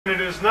It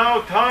is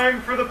now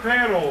time for the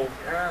panel.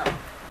 Yeah.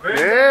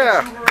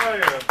 Bandai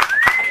Tsuburaya.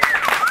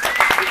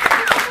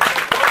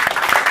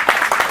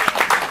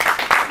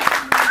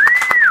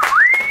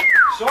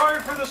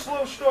 Sorry for the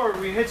slow start.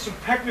 We had some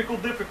technical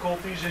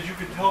difficulties, as you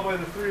can tell by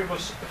the three of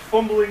us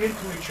fumbling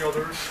into each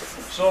other.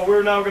 So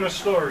we're now going to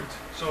start.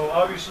 So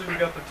obviously we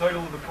got the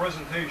title of the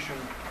presentation.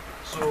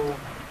 So,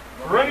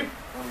 for any...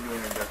 Let me do an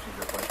introduction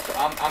real quick. So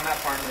I'm Matt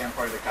Farnley. I'm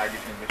part of the Kaiju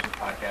Transmissions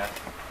podcast.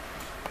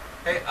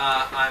 Hey,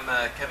 I'm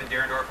Kevin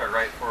Derendorf. I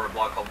write for a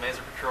blog called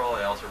Mazer Patrol.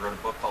 I also wrote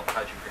a book called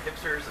Kaiju for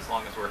Hipsters. As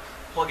long as we're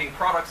plugging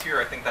products here,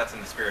 I think that's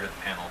in the spirit of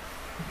the panel.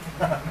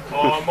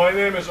 My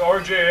name is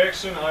RJ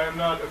Exon. I am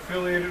not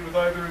affiliated with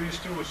either of these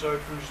two, aside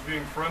from just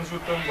being friends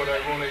with them, but I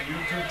run a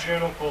YouTube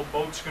channel called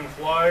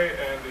BoatsCanFly,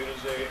 and it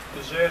is a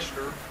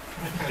disaster.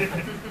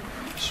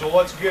 So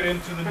let's get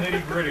into the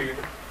nitty-gritty.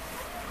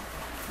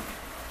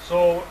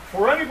 So,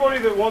 for anybody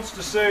that wants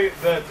to say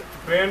that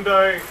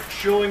Bandai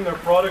shilling their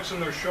products and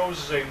their shows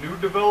is a new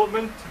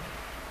development,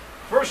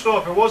 first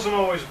off, it wasn't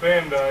always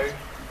Bandai,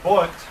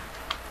 but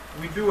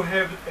we do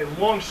have a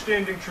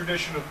long-standing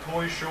tradition of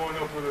toys showing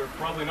up where they're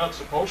probably not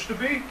supposed to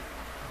be.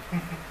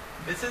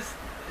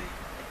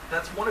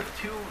 That's one of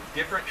two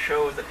different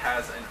shows that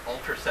has an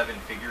Ultra 7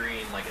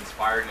 figurine, like,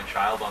 inspiring a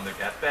child on their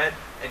deathbed,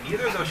 and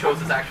neither of those shows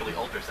is actually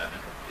Ultra 7.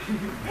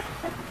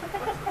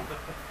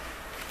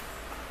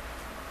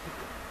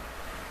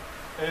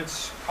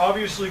 It's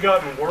obviously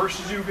gotten worse,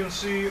 as you can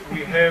see.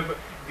 We have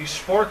the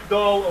Spark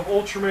Doll of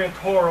Ultraman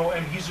Taro,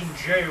 and he's in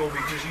jail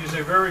because he's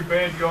a very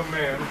bad young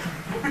man.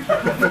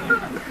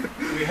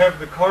 We have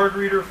the card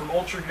reader from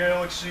Ultra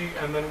Galaxy,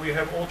 and then we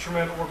have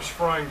Ultraman Orb's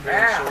frying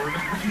pan sword.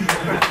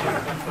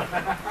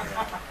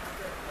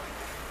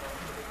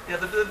 Yeah,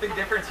 the big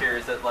difference here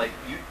is that, like,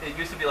 it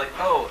used to be like,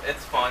 oh,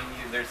 it's fun,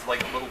 there's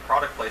like a little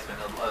product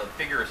placement, a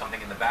figure or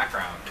something in the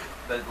background.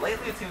 But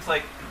lately it seems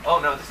like, oh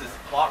no, this is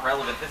plot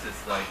relevant, this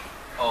is like,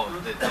 oh,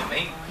 the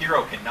main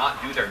hero cannot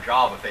do their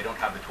job if they don't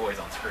have the toys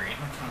on screen.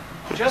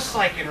 Just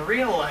like in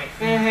real life.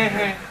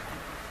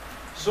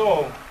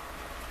 So,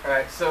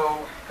 Alright, so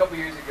a couple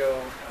years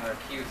ago,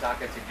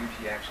 Kiyotaka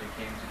Taguchi actually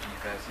came to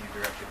G-Fest. He's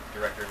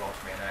director of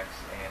Ultraman X,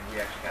 and we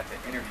actually got to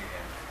interview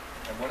him.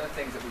 And one of the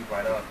things that we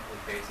brought up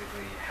was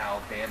basically how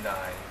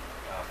Bandai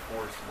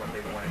forced what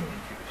they wanted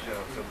into the show.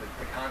 So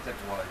the concept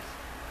was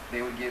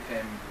they would give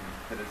him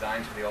the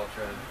designs for the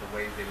Ultras, the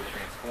ways they would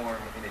transform.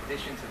 In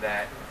addition to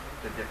that,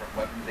 the different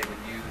weapons they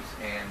would use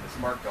and the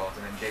Spark Dolls,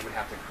 and then they would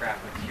have to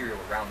craft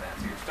material around that.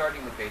 So you're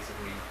starting with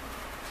basically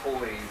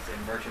toys and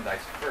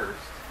merchandise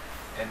first,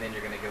 and then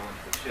you're going to go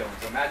into the show. And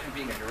so imagine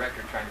being a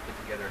director trying to put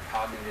together a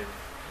cognitive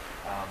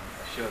a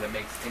show that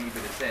makes any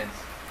bit of sense,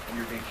 and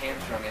you're being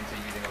hamstrung into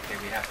using, okay,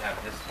 we have to have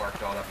this Spark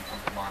Doll that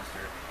becomes a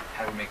monster.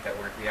 How do we make that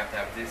work? We have to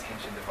have this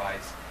Henshin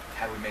device.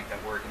 How do we make that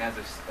work? And as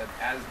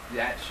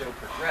that show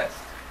progressed,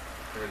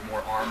 there was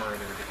more armor,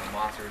 there were different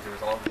monsters, there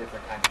was all the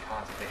different kinds of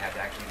concepts they had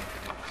to actually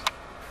introduce.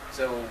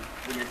 So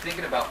when you're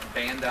thinking about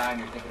Bandai and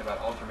you're thinking about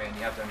Ultraman,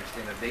 you have to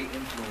understand that they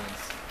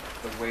influence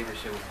the way the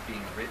show is being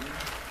written.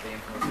 They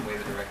influence the way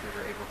the directors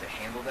are able to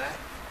handle that.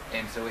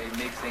 And so it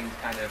makes things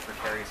kind of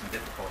precarious and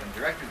difficult. And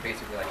directors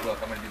basically like,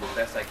 look, I'm going to do the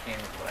best I can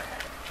with what I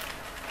have.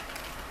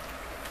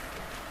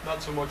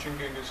 not so much in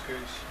Genghis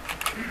case.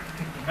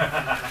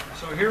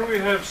 So here we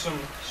have some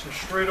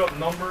straight up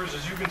numbers.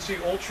 As you can see,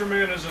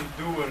 Ultraman isn't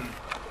doing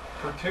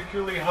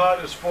particularly hot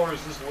as far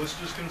as this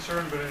list is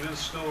concerned, but it is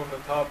still in the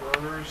top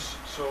earners,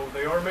 so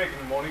they are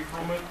making money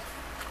from it.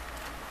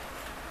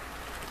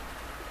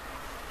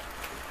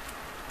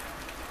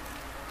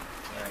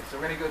 Alright, so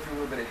we're going to go through a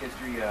little bit of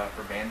history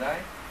for Bandai.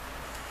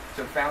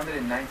 So founded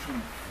in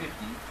 1950,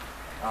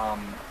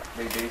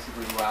 they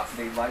basically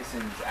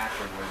licensed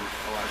Acrowood, which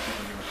a lot of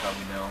people here would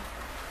probably know.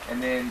 And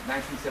then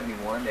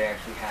 1971, they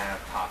actually have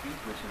Poppies,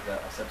 which is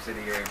a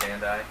subsidiary of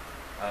Bandai.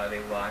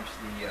 They launched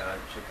the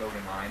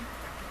Shokogan line.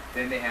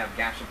 Then they have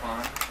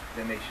Gashapon.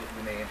 Then they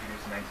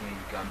introduced the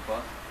 1980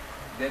 Gunpla.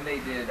 Then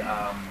they did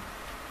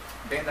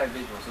Bandai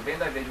Visual. So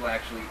Bandai Visual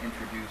actually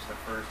introduced the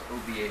first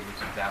OVA,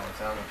 which is Alex.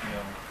 I don't know if you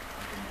know.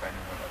 I'm sure you probably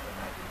know what that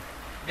might be.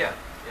 Yeah,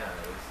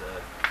 it was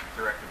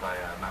directed by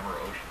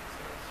Mamoru Oshii,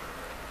 so it's sort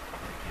of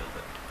a big deal.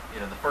 But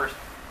the first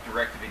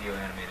direct-to-video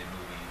animated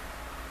movie,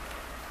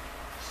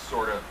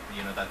 sort of,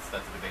 that's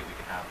a debate we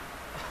can have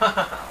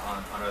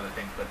on other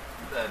things. But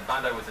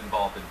Bandai was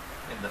involved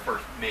in the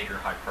first major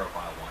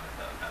high-profile one of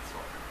that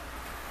sort.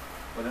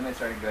 Well, then they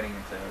started getting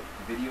into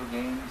video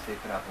games. They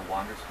put out the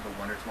Wonder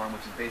Swarm,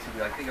 which is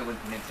basically, I think it was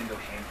Nintendo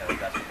handheld.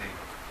 That's what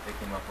they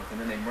came up with. And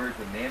then they merged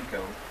with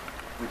Namco,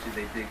 which is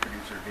a big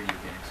producer of video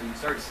games. So you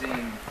start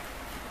seeing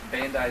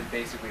Bandai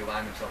basically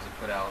align themselves to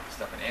put out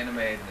stuff in anime,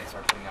 then they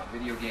start putting out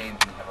video games,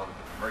 and you have all the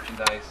different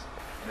merchandise.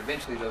 And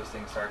eventually those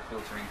things start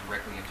filtering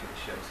directly into the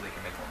show so they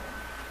can make more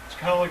money. It's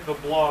kind of like the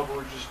Blob,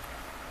 where it just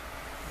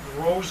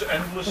grows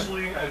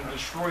endlessly and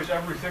destroys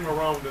everything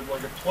around it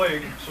like a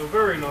plague. So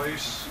very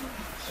nice.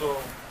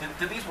 So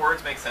did these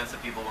words make sense to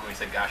people when we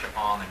said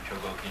Gashapon and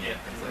Chogokin and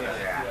things like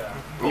that? yeah.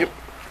 Cool. Yep.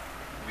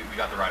 We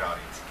got the right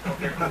audience.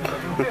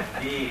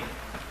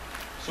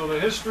 So the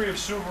history of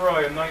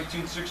Tsuburaya in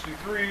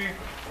 1963,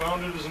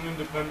 founded as an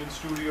independent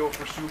studio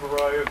for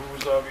Tsuburaya, who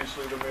was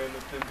obviously the man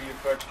that did the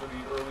effects for the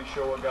early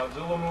Showa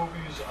Godzilla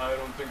movies. I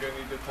don't think I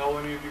need to tell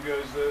any of you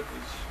guys that.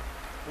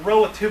 It's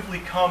relatively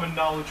common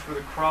knowledge for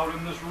the crowd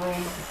in this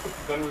room.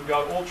 Then we've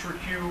got Ultra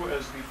Q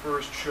as the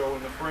first show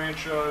in the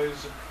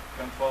franchise,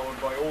 then followed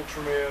by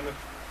Ultraman.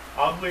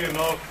 Oddly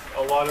enough,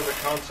 a lot of the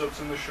concepts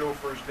in the show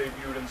first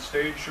debuted in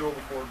stage show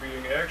before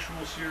being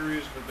actual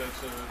series, but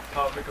that's a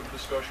topic of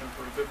discussion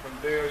for a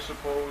different day, I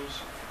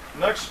suppose.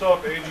 Next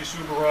up, Eiji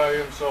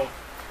Tsuburaya himself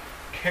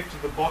kicked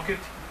the bucket.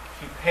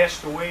 He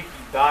passed away,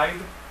 he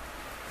died,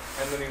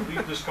 and then he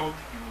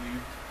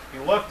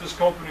left his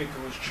company to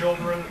his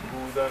children,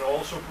 who then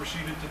also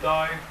proceeded to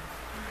die.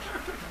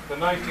 The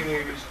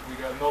 1980s, we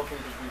got nothing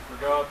because we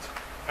forgot.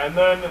 And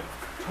then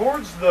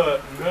towards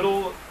the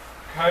middle,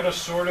 kind of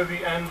sort of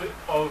the end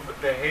of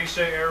the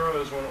Heisei era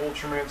is when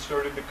Ultraman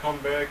started to come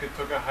back. It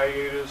took a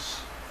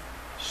hiatus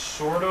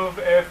sort of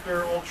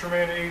after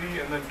Ultraman 80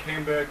 and then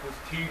came back with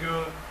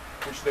Tiga,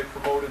 which they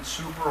promoted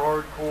super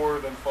hardcore,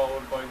 then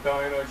followed by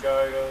Dyna,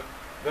 Gaia.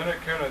 Then it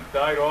kind of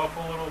died off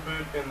a little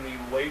bit in the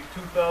late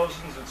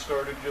 2000s. It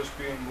started just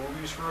being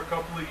movies for a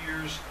couple of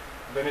years.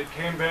 Then it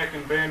came back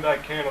and Bandai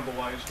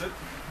cannibalized it.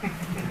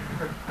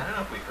 I don't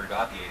know if we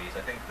forgot the 80s.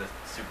 I think the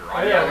Super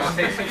Oh, yeah,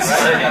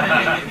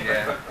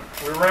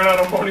 we ran out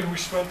of money. We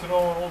spent it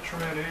all on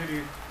Ultraman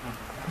 80.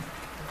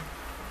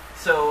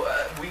 So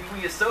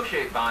we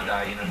associate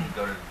Bandai, you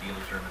go to the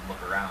dealer's room and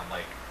look around,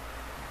 like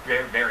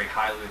very, very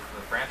highly with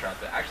the franchise,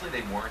 but actually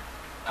they weren't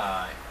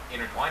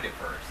intertwined at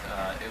first.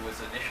 It was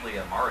initially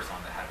a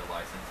Marathon that had the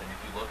license, and if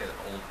you look at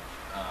old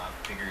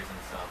figures and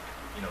stuff,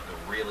 the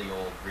really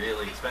old,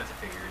 really expensive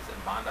figures,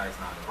 and Bandai's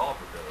not involved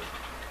with those.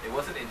 It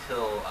wasn't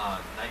until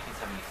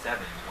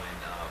 1977 when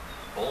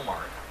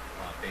Bullmark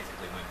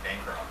basically went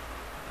bankrupt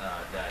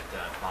that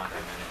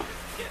Bandai managed to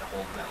get a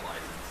hold of that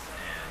license,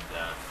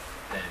 and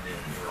then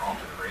we were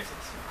off to the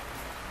races.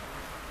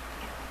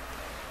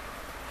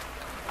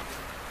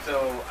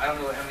 So, I don't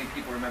know how many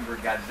people remember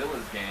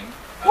Godzilla's gang,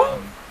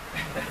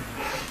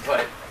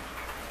 but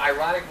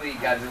ironically,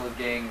 Godzilla's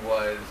gang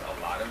was a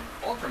lot of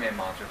Ultraman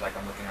monsters, like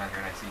I'm looking on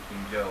here and I see King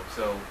Joe.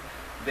 So,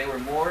 they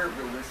were more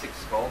realistic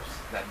sculpts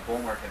that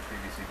Bullmark had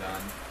previously done,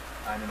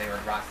 and then they were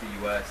across the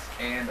U.S.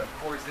 And of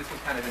course, this was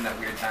kind of in that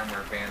weird time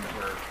where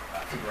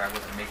Tsuburaya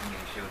wasn't making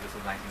any shows. This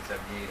was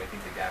 1978. I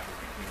think the gap was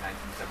between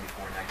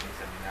 1974 and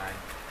 1979,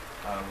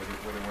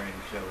 where there weren't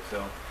any shows.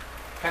 So,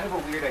 kind of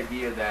a weird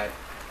idea that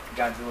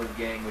Godzilla's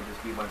gang would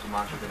just be a bunch of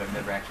monsters that have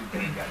never actually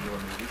been in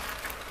Godzilla movies.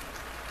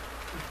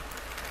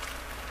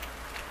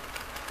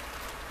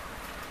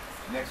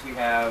 Next we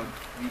have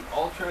the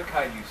Ultra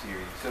Kaiju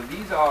series. So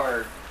these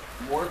are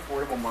more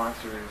affordable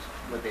monsters,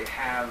 but they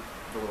have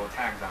the little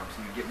tags on them,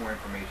 so you get more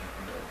information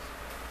from those.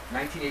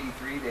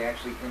 1983, they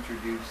actually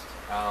introduced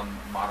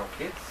model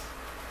kits.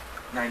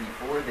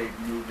 94, they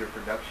moved their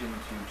production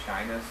to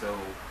China, so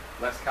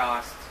less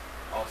cost,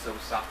 also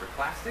softer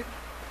plastic.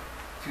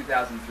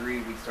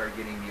 2003, we started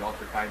getting the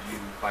Ultra Kaiju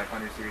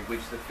 500 series,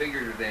 which the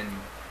figures are then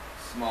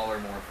smaller,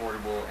 more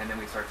affordable, and then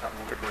we start talking,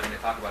 we're going to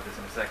talk about this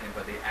in a second,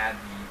 but they add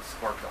the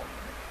Spark Doll gimmick.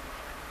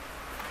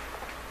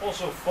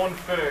 Also, fun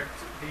fact,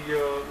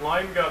 the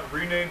line got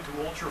renamed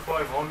to Ultra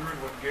 500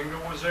 when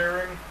Ginga was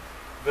airing.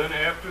 Then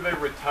after they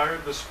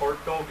retired the Spark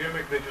Doll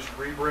gimmick, they just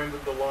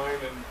rebranded the line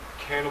and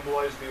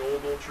cannibalized the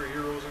old Ultra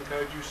Heroes and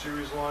Kaiju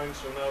series line,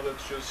 so now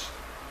that's just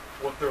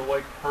what they're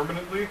like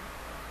permanently.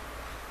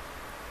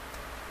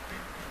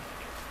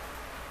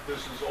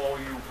 This is all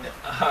you.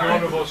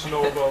 None of us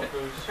know about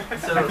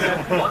this. So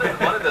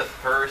one of the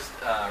first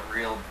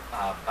real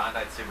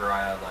Bandai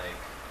Tsuburaya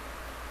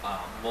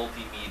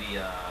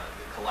multimedia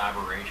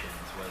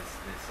collaborations was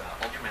this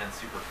Ultraman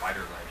Super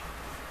Fighter Legend,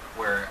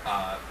 where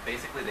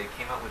basically they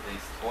came out with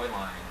these toy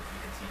lines, you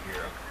can see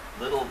here, of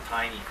little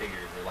tiny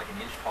figures. They're like an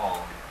inch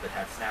tall that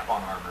had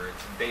snap-on armor.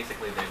 It's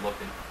basically they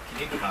looked at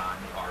Kinnikuman,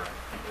 or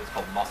it was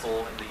called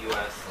Muscle in the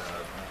U.S.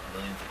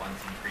 Millions of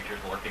unseen creatures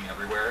lurking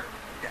everywhere.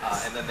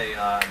 Yes. And then they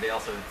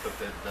also took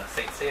the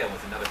Saint Seiya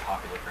was another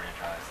popular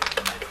franchise, like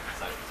the Knights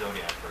of the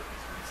Zodiac for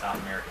South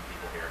American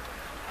people here.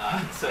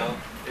 So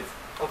it's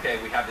okay.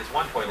 We have this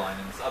one toy line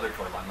and this other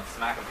toy line. Let's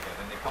smack them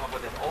together. And they come up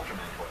with this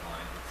Ultraman toy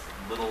line. It's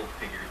little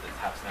figures that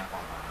have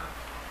snap-on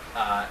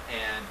armor,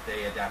 and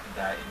they adapted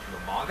that into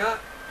a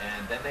manga,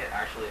 and then they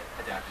actually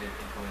adapted it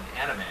into an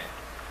anime,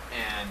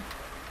 and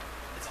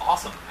it's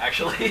awesome,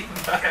 actually.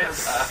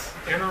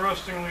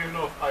 Interestingly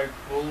enough, I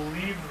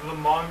believe the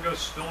manga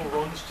still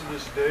runs to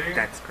this day.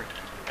 That's correct.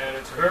 And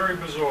it's very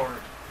bizarre.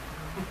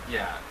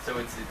 Yeah, so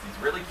it's these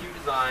really cute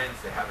designs.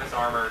 They have this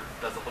armor.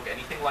 Doesn't look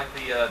anything like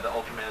the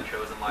Ultraman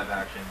shows in live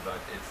action, but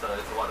it's a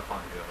lot of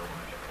fun if you ever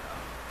want to check it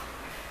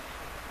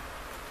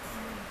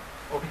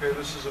out. Okay,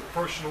 this is a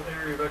personal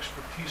area of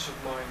expertise of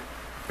mine.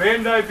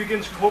 Bandai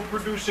begins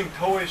co-producing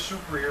Toei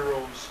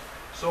superheroes.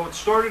 So it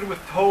started with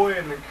Toei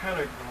and then kind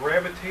of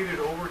gravitated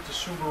over to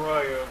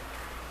Tsuburaya.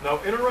 Now,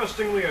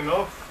 interestingly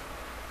enough,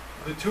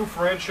 the two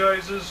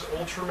franchises,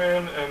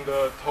 Ultraman and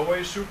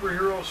Toei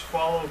Superheroes,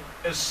 follow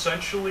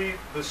essentially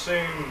the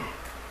same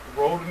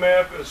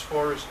roadmap as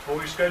far as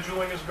toy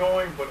scheduling is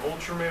going, but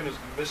Ultraman is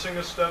missing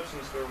a step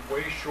since they're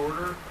way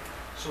shorter.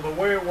 So the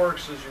way it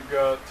works is you've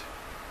got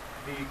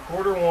the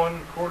Q1,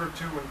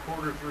 Q2, and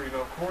Q3.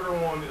 Now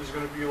Q1 is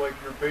going to be like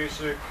your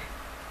basic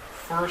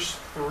first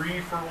 3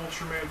 for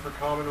Ultraman. For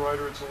Kamen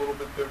Rider it's a little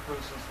bit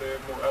different since they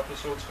have more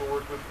episodes to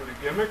work with for the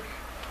gimmick.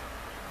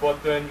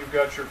 But then you've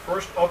got your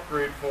first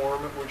upgrade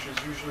form, which is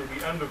usually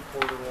the end of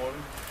Q1.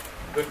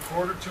 Then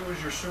Q2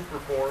 is your super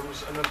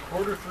forms, and then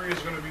Q3 is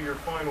going to be your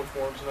final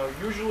forms. Now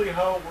usually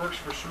how it works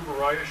for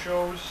Tsuburaya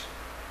shows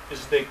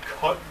is they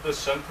cut the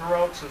center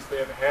out since they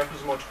have half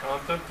as much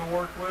content to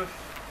work with.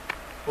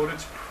 But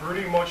it's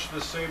pretty much the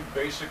same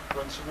basic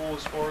principle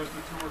as far as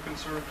the two are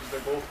concerned, because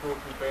they both go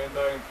through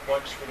Bandai and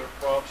Flex for their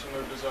props and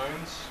their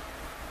designs.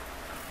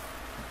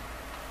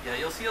 Yeah,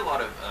 you'll see a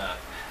lot of,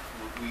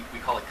 we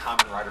call it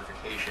Kamen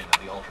Riderification of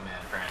the Ultraman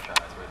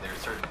franchise, where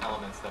there's certain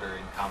elements that are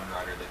in Kamen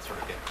Rider that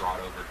sort of get brought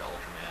over to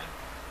Ultraman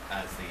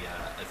as the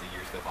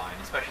years go by,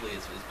 and especially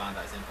as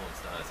Bandai's influence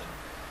does. And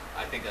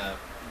I think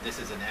this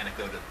is an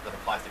anecdote that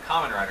applies to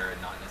Kamen Rider and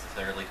not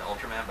necessarily to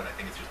Ultraman, but I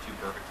think it's just too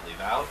perfect to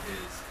leave out,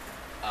 is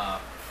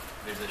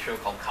there's a show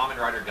called Kamen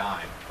Rider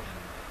Gaim, and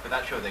for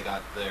that show they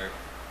got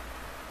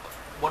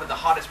one of the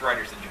hottest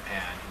writers in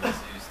Japan,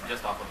 who's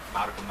just off of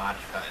Madoka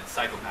Magica and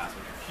Psychopaths,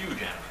 which are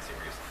huge anime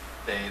series.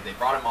 They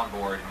brought him on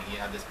board, and he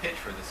had this pitch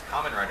for this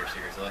Kamen Rider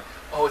series. They're like,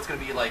 oh, it's going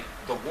to be like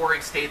the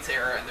Warring States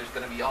era, and there's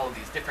going to be all of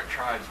these different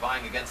tribes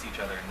vying against each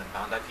other. And then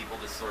Bandai people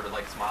just sort of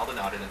like smiled and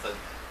nodded and said,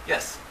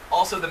 yes,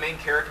 also the main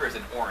character is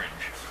an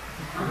orange.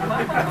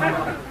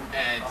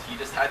 And he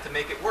just had to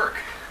make it work.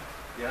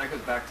 Yeah, that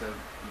goes back to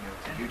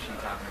Taguchi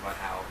talking about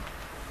how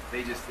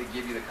they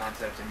give you the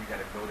concepts and you got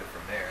to build it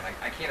from there. And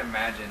I can't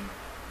imagine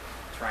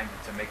trying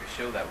to make a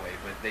show that way,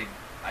 but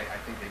I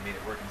think they made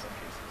it work in some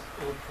cases.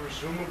 Well,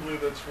 presumably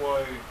that's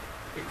why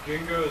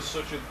Ginga is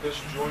such a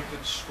disjointed,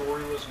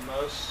 storyless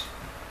mess,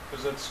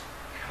 because that's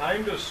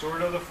kind of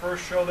sort of the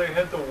first show they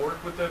had to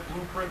work with that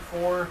blueprint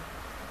for,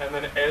 and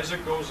then as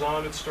it goes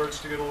on it starts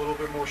to get a little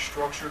bit more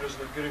structured as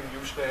they're getting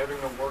used to having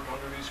to work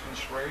under these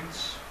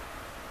constraints.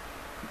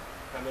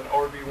 And then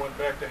RB went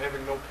back to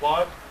having no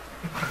plot.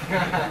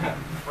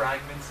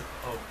 Fragments of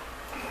hope.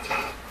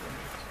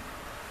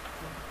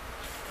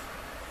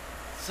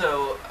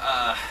 So,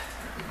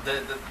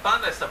 the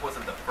Bandai stuff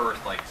wasn't the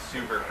first, like,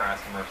 super crass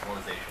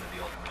commercialization of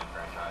the Ultraman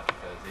franchise,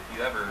 because if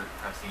you ever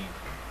have seen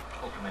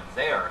Ultraman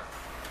Zearth,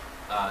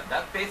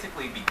 that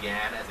basically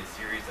began as a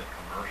series of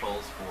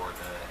commercials for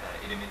the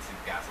Idemitsu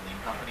gasoline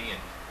company, and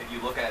if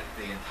you look at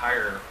the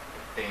entire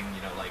thing,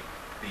 like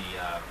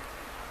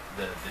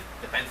the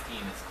defense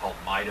team is called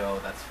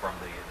Mido. That's from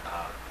the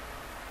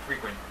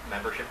frequent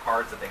membership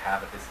cards that they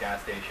have at this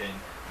gas station.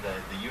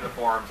 The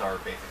uniforms are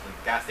basically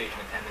gas station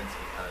attendants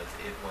because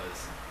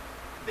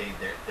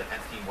their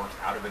defense team works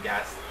out of a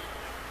gas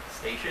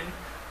station.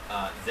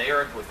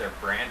 Zearth was their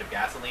brand of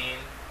gasoline.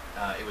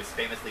 It was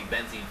famously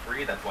benzene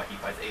free. That's why he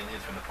fights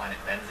aliens from the planet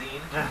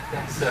Benzene.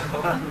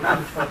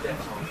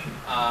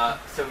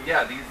 So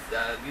yeah,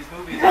 these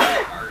movies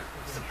are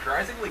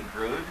surprisingly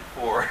good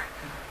for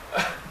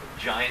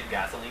giant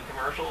gasoline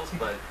commercials,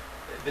 but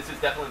this is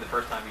definitely the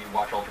first time you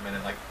watch Ultraman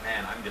and like,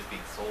 man, I'm just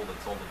being sold and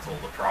sold and sold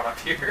a product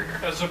here.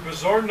 As a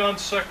bizarre non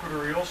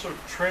sequitur, he also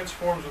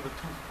transforms with a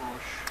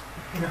toothbrush.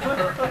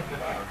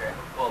 Okay.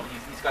 Well,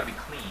 he's got to be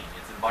clean.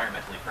 It's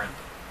environmentally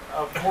friendly.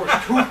 Of course,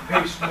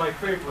 toothpaste, my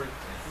favorite.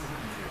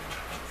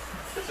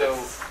 So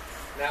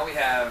now we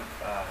have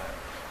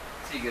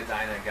Tiga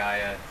Dyna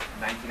Gaia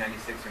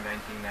 1996 or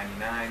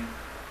 1999.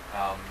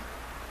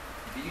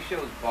 These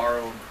shows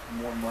borrowed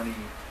more money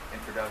in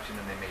production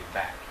than they made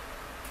back.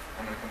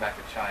 I'm going to come back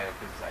to Chayo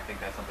because I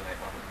think that's something I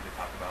want you to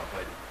talk about.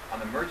 But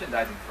on the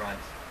merchandising front,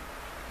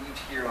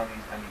 each hero on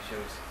these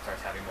shows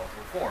starts having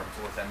multiple forms.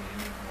 So what's that mean?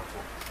 It means more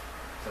toys.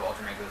 So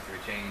Ultraman goes through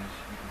a change,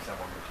 you can sell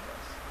more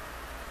merchandise.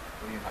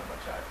 What do you talk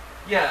about Chayo?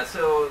 Yeah,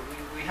 so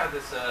we have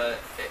this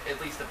at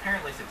least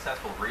apparently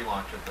successful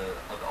relaunch of the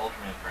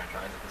Ultraman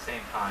franchise. At the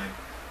same time,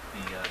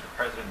 the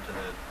president of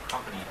the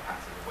company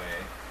passes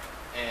away,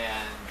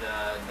 and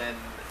then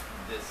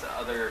this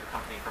other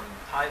company from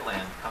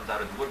Thailand comes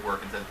out of the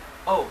woodwork and says,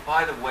 oh,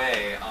 by the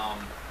way,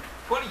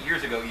 20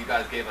 years ago you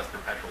guys gave us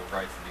perpetual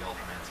rights to the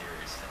Ultraman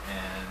series.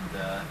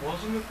 And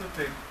wasn't it that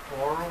they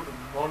borrowed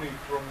money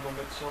from them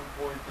at some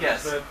point?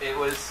 Yes, it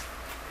was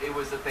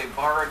that they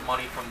borrowed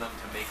money from them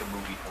to make a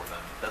movie for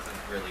them. It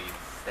doesn't really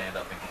stand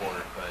up in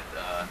court,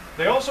 but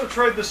they also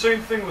tried the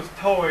same thing with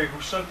Toei,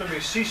 who sent them a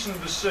cease and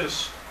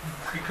desist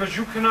because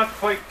you cannot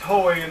fight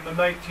Toei in the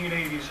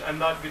 1980s and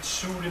not get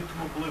sued into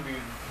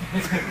oblivion.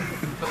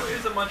 Toei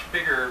is a much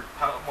bigger,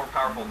 more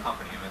powerful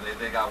company. I mean,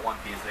 they got One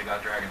Piece, they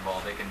got Dragon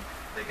Ball, they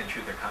can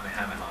shoot their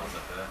Kamehamehas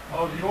at the...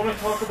 Oh, do you want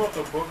to talk about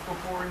the book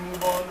before we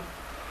move on?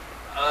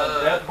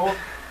 That book?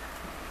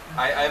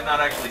 I have not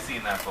actually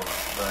seen that book,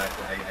 but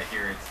I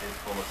hear it's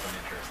full of some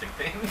interesting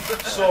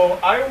things. So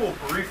I will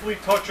briefly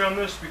touch on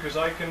this because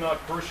I cannot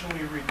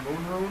personally read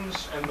moon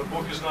runes, and the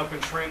book has not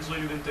been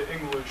translated into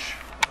English.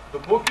 The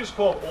book is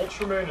called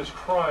Ultraman is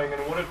Crying,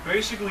 and what it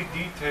basically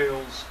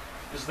details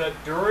is that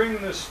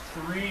during this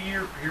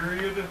 3-year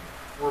period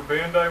where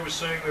Bandai was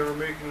saying they were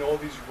making all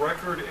these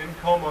record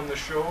income on the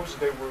shows,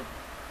 they were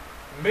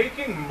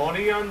making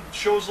money on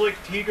shows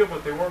like Tiga,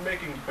 but they weren't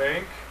making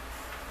bank.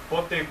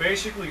 But they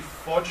basically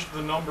fudged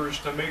the numbers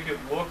to make it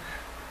look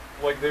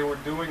like they were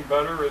doing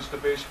better, as to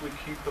basically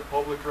keep the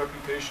public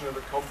reputation of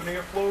the company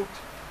afloat.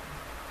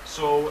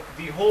 So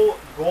the whole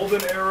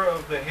golden era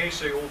of the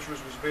Heisei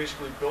Ultras was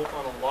basically built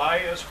on a lie,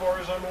 as far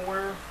as I'm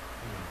aware.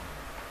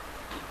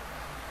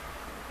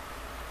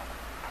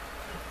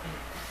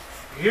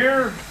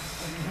 Here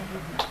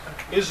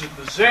is a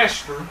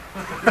disaster.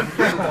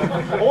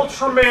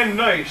 Ultraman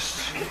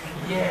Nice.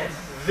 Yes.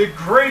 The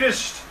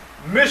greatest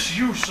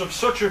misuse of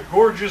such a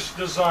gorgeous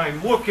design.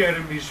 Look at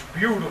him, he's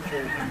beautiful.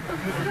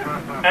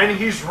 And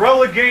he's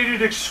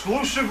relegated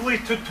exclusively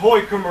to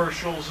toy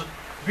commercials,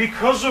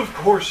 because of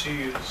course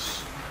he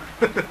is.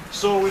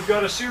 So we've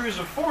got a series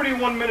of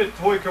 41-minute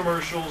toy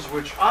commercials,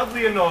 which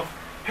oddly enough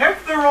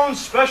have their own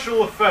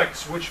special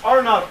effects, which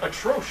are not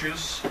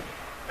atrocious.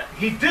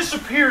 He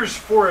disappears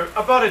for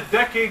about a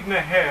decade and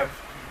a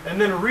half,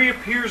 and then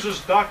reappears as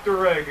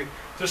Dr. Egg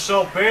to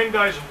sell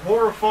Bandai's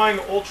horrifying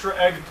Ultra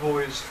Egg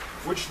toys,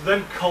 which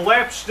then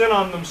collapsed in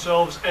on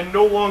themselves and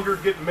no longer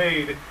get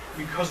made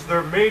because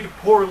they're made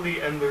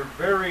poorly and they're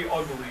very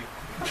ugly.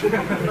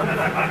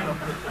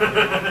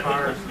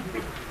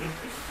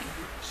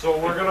 So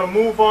we're going to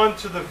move on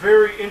to the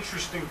very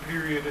interesting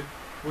period,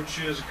 which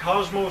is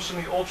Cosmos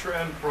and the Ultra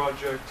End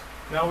Project.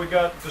 Now we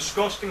got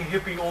disgusting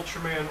hippie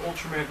Ultraman,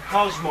 Ultraman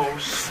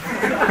Cosmos,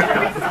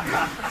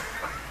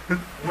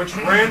 which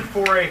ran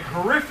for a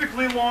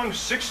horrifically long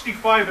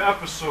 65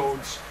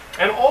 episodes,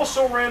 and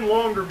also ran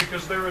longer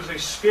because there was a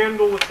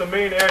scandal with the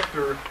main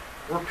actor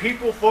where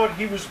people thought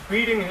he was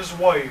beating his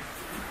wife,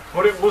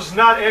 but it was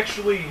not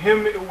actually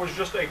him, it was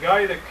just a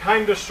guy that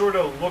kinda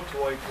sorta looked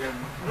like him.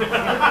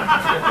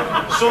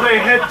 So they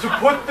had to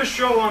put the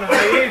show on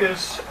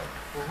hiatus,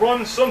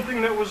 run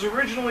something that was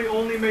originally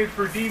only made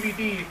for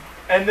DVD,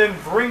 and then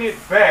bring it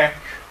back.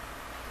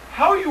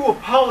 How you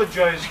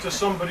apologize to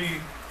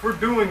somebody for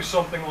doing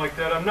something like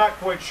that, I'm not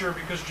quite sure,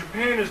 because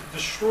Japan has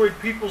destroyed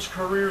people's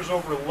careers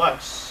over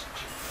less.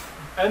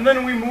 And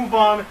then we move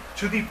on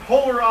to the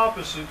polar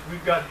opposite.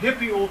 We've got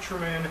hippie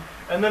Ultraman,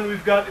 and then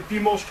we've got the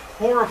most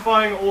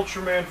horrifying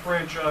Ultraman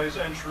franchise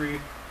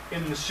entry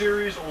in the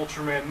series,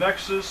 Ultraman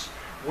Nexus,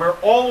 where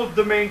all of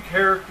the main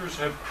characters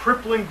have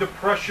crippling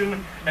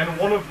depression, and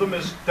one of them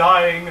is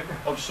dying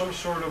of some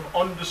sort of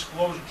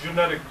undisclosed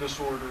genetic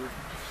disorder.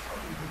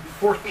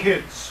 For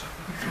kids.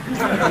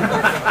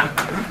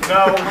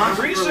 Now,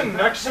 the reason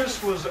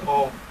Nexus was...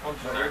 Oh, I'm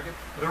sorry.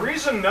 The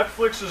reason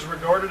Netflix is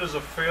regarded as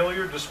a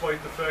failure,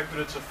 despite the fact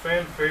that it's a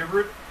fan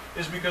favorite,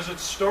 is because it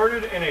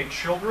started in a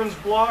children's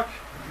block,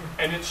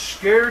 and it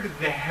scared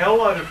the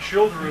hell out of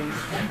children,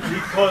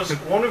 because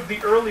one of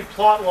the early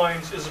plot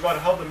lines is about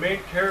how the main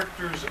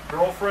character's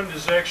girlfriend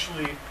is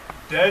actually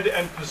dead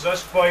and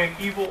possessed by an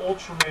evil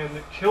Ultraman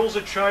that kills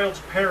a child's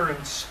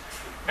parents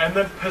and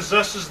then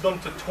possesses them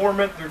to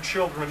torment their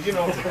children, you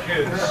know, the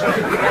kids.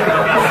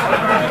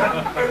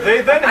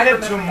 They then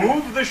had to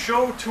move the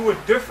show to a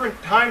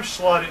different time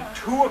slot at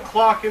 2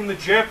 o'clock in the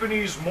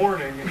Japanese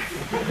morning,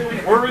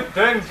 where it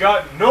then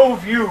got no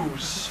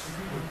views.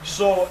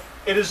 So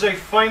it is a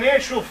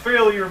financial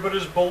failure, but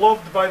is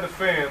beloved by the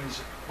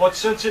fans. But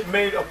since it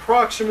made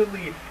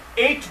approximately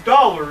 $8,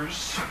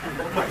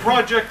 the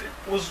project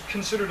was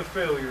considered a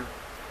failure.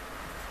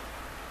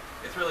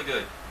 It's really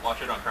good.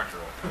 Watch it on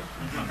Crunchyroll.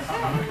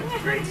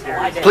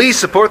 Please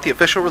support the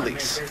official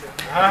release.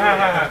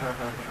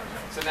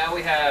 So now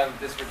we have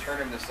this return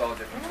of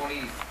nostalgia from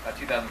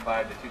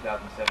 2005 to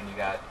 2007. You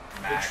got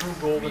Max, The true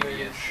golden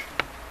Mebius. age.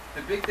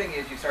 The big thing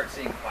is you start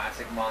seeing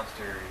classic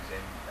monsters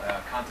and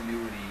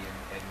continuity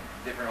and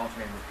different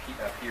Ultraman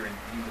appear in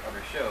these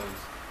other shows.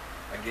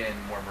 Again,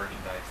 more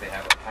merchandise. They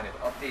have kind of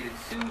updated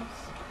suits,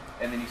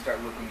 and then you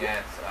start looking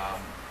at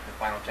the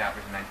final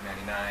chapters in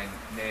 1999,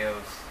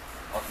 Neos,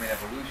 Ultraman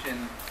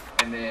Evolution,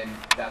 and then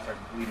that starts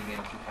bleeding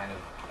into kind of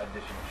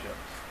additional shows.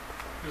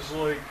 Because,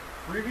 like,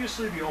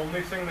 previously the only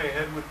thing they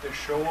had with the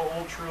Showa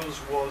Ultras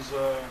was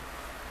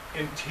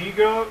in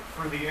Tiga,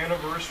 for the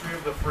anniversary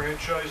of the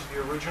franchise,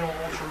 the original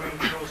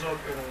Ultraman shows up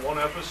in one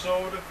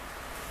episode.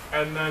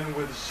 And then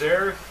with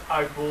Zerth,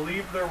 I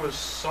believe there was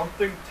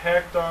something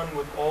tacked on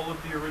with all of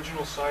the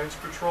original Science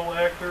Patrol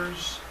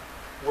actors,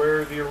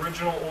 where the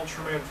original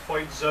Ultraman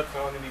fights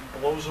Zeton and he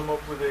blows him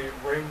up with a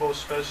rainbow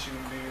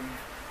specium beam.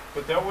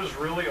 But that was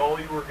really all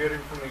you were getting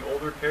from the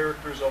older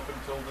characters up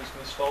until this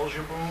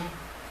nostalgia boom.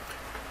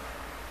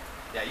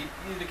 Yeah,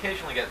 you'd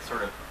occasionally get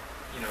sort of,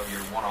 you know,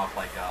 your one-off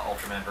like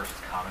Ultraman versus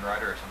Kamen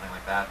Rider or something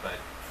like that, but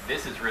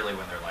this is really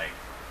when they're like,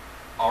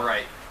 all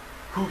right,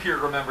 Who here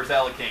remembers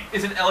Ella King?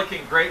 Isn't Ella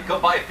King great? Go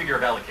buy a figure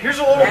of Ella King. Here's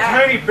a little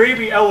tiny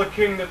baby Ella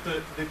King that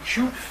the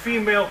cute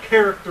female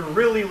character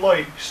really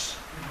likes.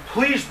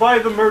 Please buy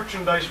the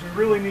merchandise. We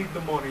really need the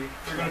money.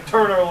 We're going to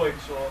turn our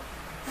lights off.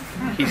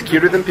 He's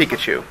cuter than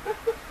Pikachu.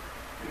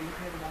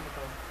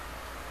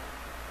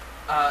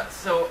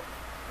 So,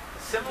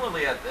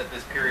 similarly at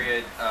this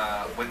period,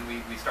 when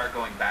we start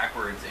going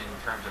backwards in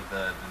terms of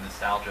the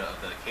nostalgia of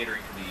the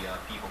catering to the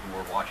people who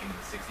were watching in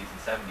the 60s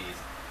and 70s,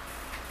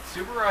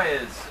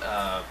 Tsuburaya's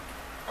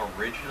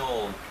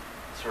original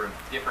sort of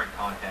different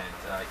content,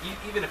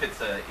 even if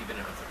it's a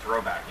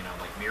throwback, you know,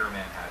 like Mirror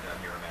Man had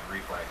Mirror Man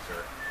Reflex,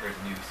 or there's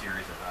a new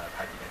series of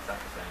Kaiki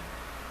Sakusen.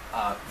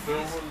 There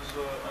was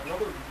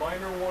another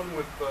minor one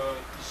with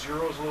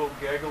Zero's little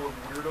gaggle of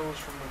weirdos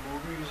from the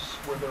movies,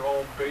 where they're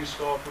all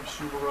based off of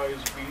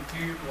Tsuburaya's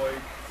B-Team,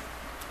 like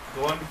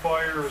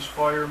Glenfire is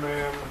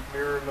Fireman,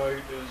 Mirror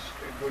Knight is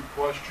A Good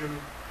Question.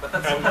 But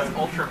that still has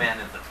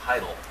Ultraman as the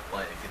title,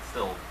 like, it's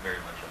still very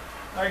much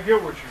I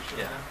get what you're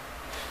saying. yeah.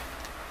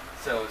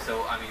 So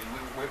I mean,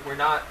 we're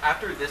not,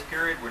 after this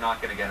period, we're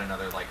not going to get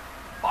another, like,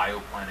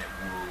 Bioplanet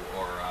Wu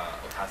or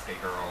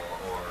Otasuke Girl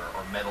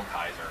or Metal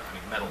Kaiser. I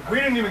mean, Metal Kaiser. We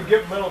didn't even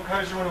get Metal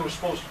Kaiser when it was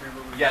supposed to be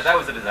released. Yeah, that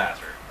was a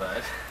disaster.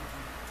 But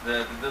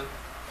the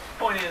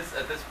point is,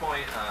 at this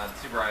point,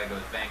 Tsuburaya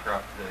goes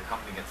bankrupt. The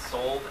company gets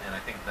sold, and I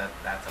think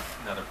that's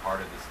another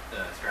part of this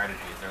strategy.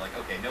 Is they're like,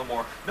 okay, no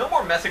more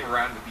messing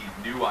around with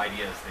these new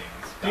ideas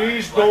things.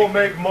 These don't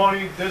make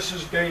money. This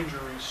is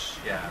dangerous.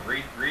 Yeah,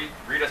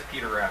 read us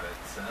Peter Rabbit.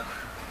 So.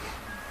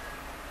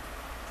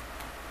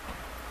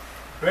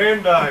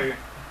 Bandai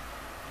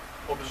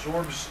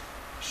absorbs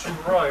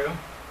Tsuburaya,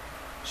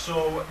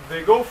 so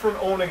they go from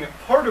owning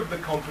part of the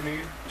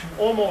company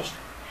to almost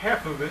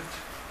half of it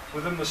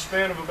within the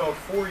span of about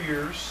 4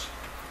 years,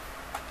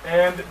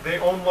 and they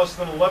own less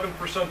than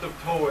 11% of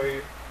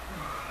Toei.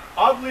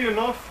 Oddly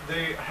enough,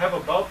 they have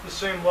about the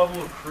same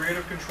level of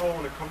creative control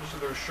when it comes to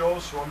their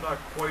shows, so I'm not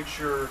quite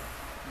sure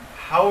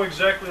how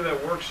exactly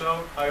that works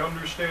out. I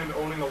understand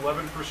owning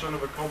 11%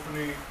 of a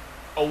company,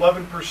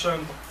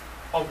 11%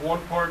 of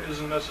one part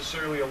isn't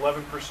necessarily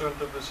 11%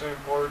 of the same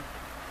part,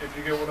 if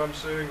you get what I'm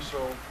saying, so...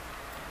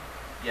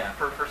 Yeah,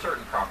 for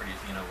certain properties,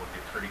 you know, with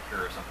the Pretty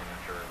Cure or something,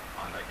 I'm sure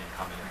Bandai can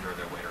come in and throw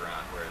their weight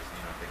around, whereas, you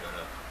know, if they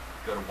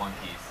go to One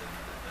Piece, and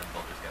then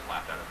they'll just get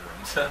laughed out of the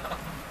room, so...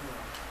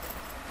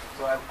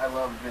 So I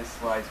love this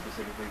slide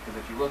specifically because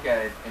if you look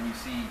at it and you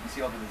see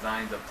all the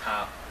designs up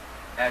top,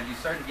 as you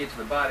start to get to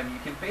the bottom, you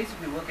can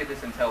basically look at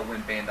this and tell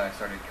when Bandai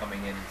started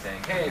coming in and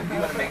saying, hey, we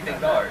want to make things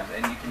ours.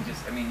 And you can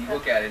just, I mean, you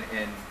look at it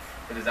and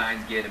the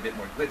designs get a bit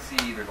more glitzy,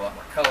 there's a lot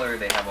more color,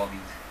 they have all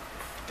these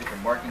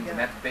different markings, and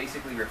that's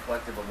basically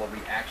reflective of what we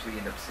actually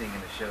end up seeing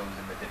in the shows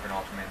and the different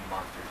Ultraman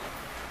monsters.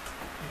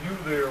 You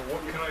there,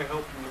 what can I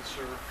help you with,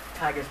 sir?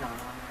 Tiger's not on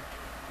there.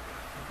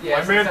 Yeah,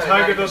 My man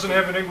Tiger doesn't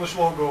have an English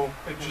logo.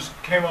 It just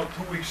came out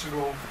 2 weeks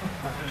ago.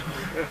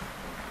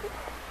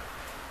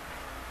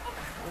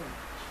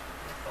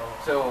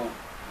 So,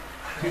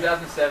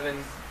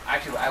 2007,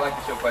 actually I like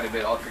the show quite a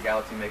bit, Ultra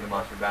Galaxy Mega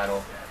Monster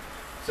Battle.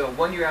 So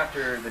 1 year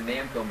after the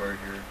Namco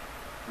merger,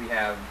 we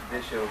have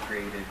this show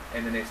created,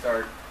 and then they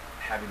start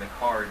having the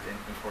cards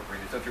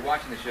incorporated. So if you're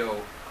watching the show,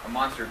 a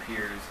monster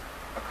appears,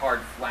 a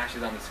card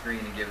flashes on the screen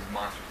and gives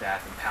monster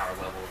stats and power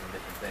levels and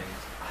different things.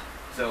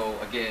 So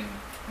again,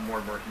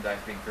 more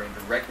merchandise being thrown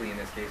directly, in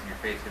this case, in your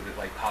face, because it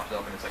like pops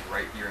up and it's like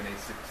right here, and they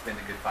spend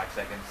a good 5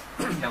 seconds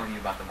telling you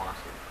about the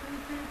monster.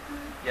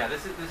 Yeah,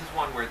 this is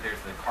one where there's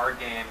the card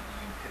game.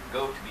 You can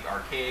go to the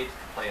arcade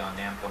to play on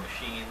Namco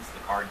machines, the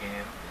card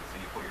game, so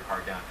you put your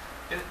card down.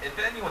 If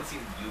anyone's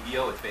seen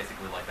Yu-Gi-Oh!, it's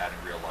basically like that in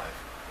real life.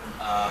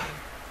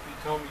 You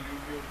tell me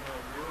Yu-Gi-Oh's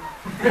not real?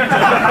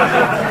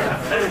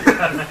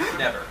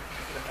 Never.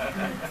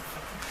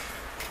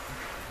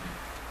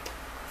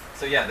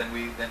 So yeah, then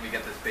we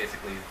get this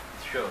basically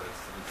show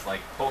that's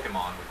like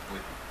Pokemon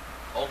with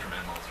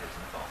Ultraman monsters,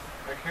 and it's awesome.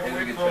 I can't It's a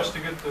wait good for us show. to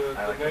get the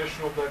I like it.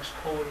 National Dex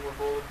culling with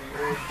all of the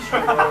old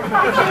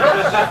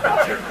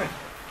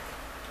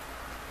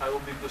I will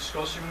be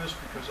discussing this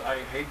because I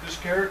hate this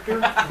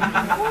character.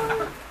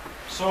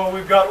 So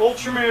we've got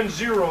Ultraman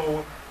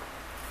Zero,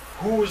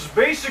 who is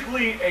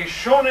basically a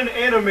shonen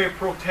anime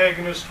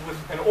protagonist with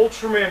an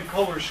Ultraman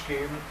color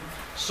scheme.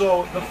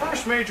 So the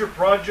first major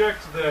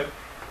project that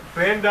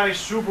Bandai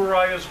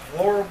Tsuburaya's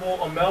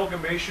horrible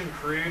amalgamation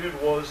created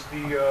was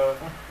the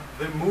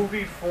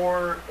movie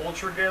for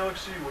Ultra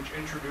Galaxy, which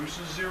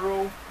introduces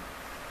Zero,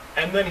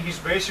 and then he's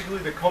basically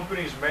the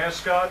company's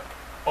mascot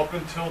up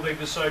until they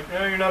decide,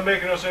 no, you're not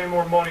making us any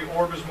more money.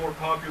 Orb is more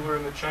popular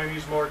in the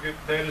Chinese market.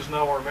 That is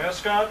now our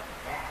mascot.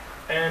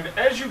 And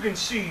as you can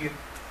see,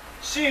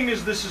 seeing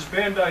as this is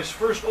Bandai's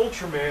first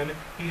Ultraman,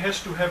 he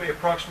has to have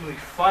approximately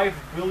 5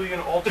 billion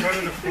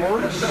alternative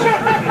forms.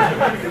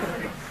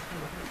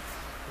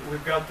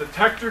 We've got the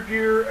Tector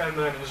gear and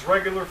then his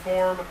regular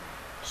form.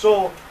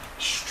 So,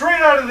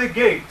 straight out of the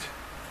gate,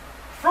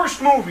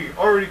 first movie,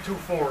 already 2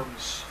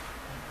 forms.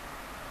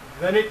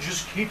 Then it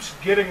just keeps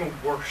getting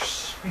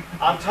worse.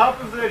 On top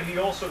of that, he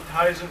also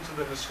ties into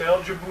the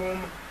nostalgia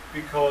boom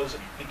because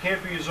he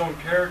can't be his own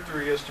character.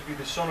 He has to be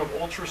the son of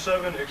Ultra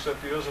 7,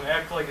 except he doesn't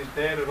act like his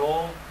dad at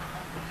all.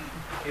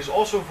 He's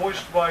also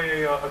voiced by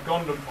a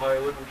Gundam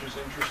pilot, which is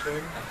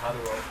interesting.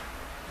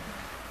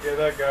 Yeah,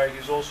 that guy.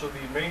 He's also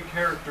the main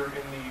character in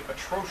the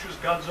atrocious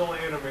Godzilla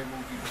anime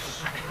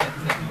movies.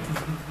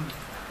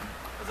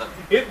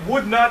 It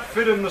would not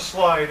fit in the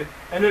slide,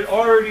 and it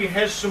already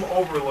has some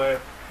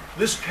overlap.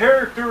 This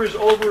character is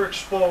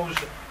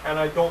overexposed, and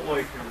I don't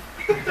like him.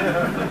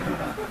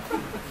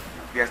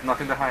 He has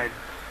nothing to hide.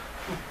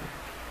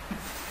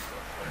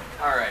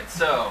 Alright,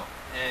 so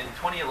in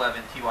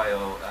 2011,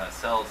 TYO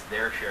sells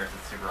their shares at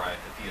Tsuburaya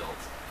to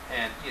Fields.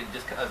 And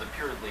just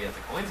purely as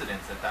a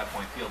coincidence, at that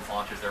point, Fields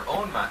launches their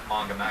own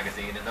manga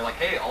magazine, and they're like,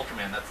 hey,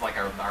 Ultraman, that's like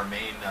our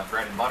main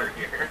bread and butter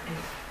here.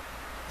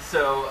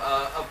 So,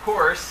 of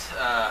course,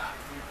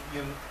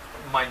 you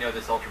might know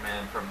this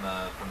Ultraman from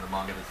the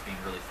manga that's being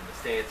released in the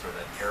States, or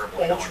that terrible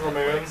show on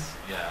Ultraman. Netflix.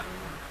 Yeah.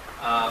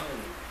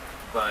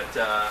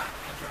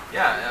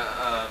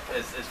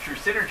 As true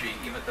synergy,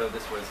 even though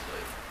this was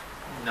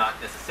not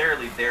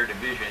necessarily their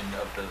division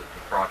of the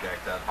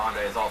project,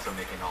 Bandai is also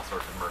making all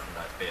sorts of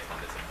merchandise based on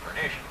this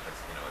incarnation, because,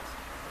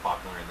 it's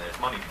popular and there's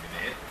money to be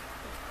made.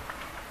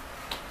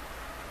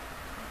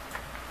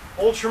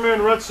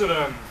 Ultraman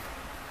Retsuden,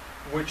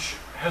 which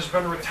has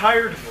been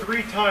retired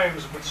 3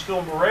 times, but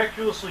still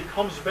miraculously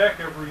comes back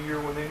every year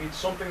when they need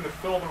something to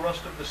fill the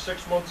rest of the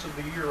 6 months of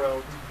the year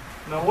out.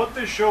 Now what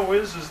this show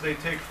is they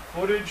take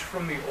footage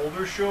from the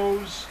older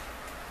shows.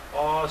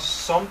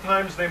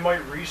 Sometimes they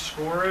might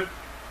rescore it,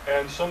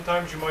 and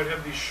sometimes you might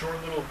have these short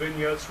little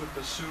vignettes with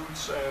the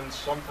suits, and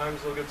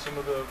sometimes they'll get some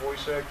of the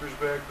voice actors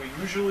back, but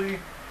usually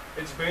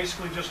it's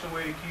basically just a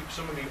way to keep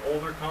some of the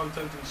older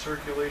content in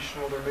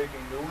circulation while they're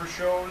making newer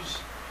shows.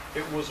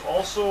 It was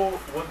also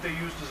what they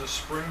used as a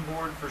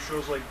springboard for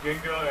shows like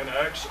Ginga and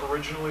X.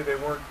 Originally they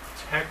weren't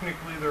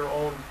technically their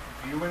own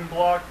viewing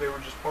block, they were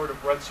just part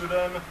of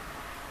Retsuden,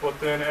 but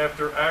then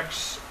after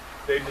X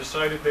they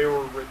decided they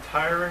were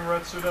retiring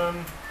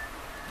Retsuden.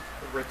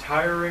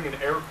 Retiring in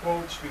air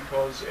quotes,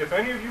 because if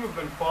any of you have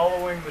been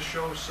following the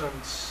show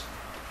since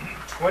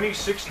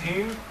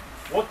 2016,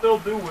 what they'll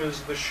do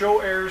is the show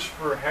airs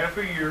for half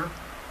a year,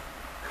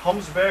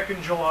 comes back in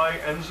July,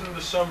 ends in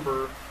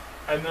December,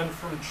 and then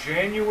from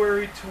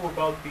January to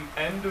about the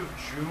end of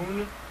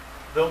June,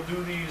 they'll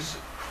do these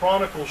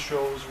chronicle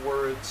shows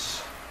where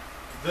it's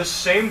the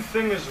same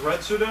thing as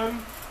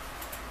Retsuden,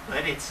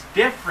 but it's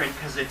different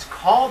because it's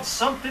called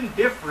something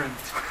different.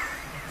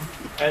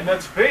 And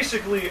that's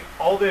basically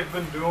all they've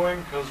been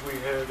doing, because we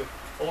had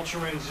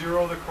Ultraman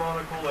Zero the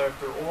Chronicle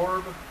after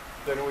Orb,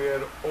 then we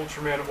had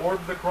Ultraman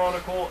Orb the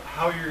Chronicle,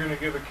 how you're going to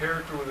give a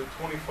character with a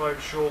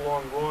 25 show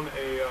long run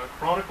a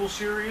Chronicle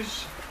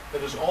series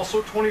that is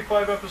also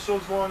 25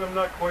 episodes long, I'm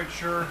not quite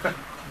sure.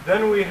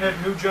 Then we had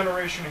New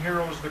Generation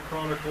Heroes the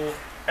Chronicle.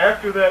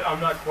 After that, I'm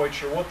not quite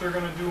sure what they're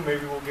going to do.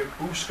 Maybe we'll get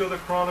Booska the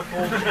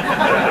Chronicle.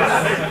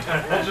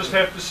 We'll just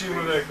have to see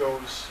where that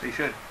goes. They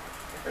should.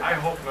 I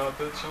hope not.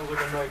 That sounds like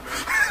a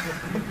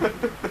nightmare.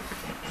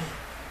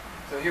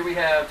 So here we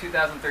have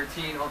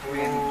 2013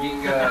 Ultraman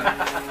Ginga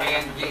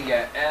and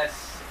Ginga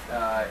S.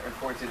 Of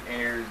course, it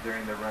airs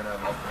during the run of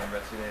Ultraman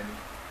Retsuden.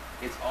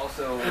 It's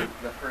also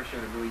the first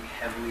show to really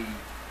heavily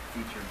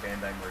feature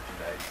Bandai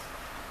merchandise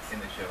in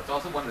the show. It's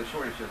also one of the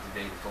shortest shows to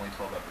date. It's only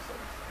 12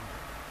 episodes.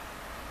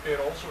 It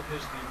also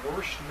has the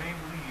worst main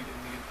lead in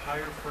the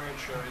entire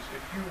franchise.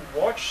 If you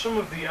watch some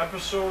of the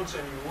episodes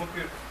and you look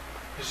at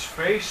his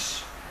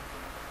face,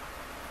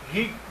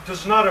 he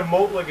does not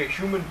emote like a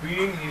human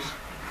being.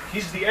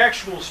 He's the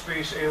actual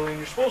space alien.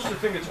 You're supposed to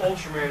think it's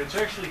Ultraman. It's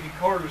actually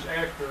Hikaru's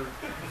actor.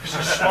 Because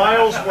he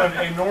smiles when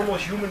a normal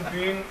human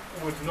being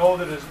would know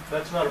that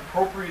that's not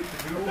appropriate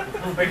to do.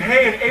 Like,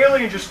 hey, an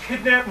alien just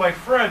kidnapped my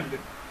friend.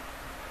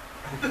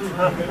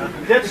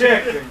 That's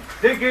acting.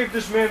 They gave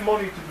this man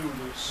money to do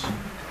this.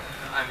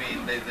 I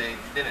mean, they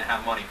didn't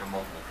have money for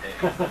multiple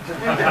takes.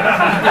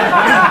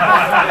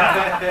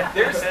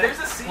 there's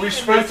a scene We in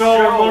spent this all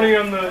show, our money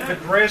on the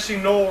grassy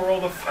knoll where all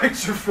the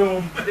fights are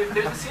filmed.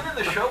 There's a scene in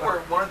the show where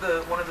one of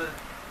the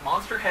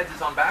monster heads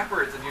is on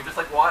backwards, and you're just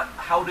like, what?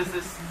 How does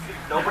this?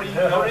 Nobody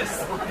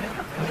notice?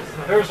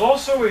 There's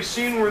also a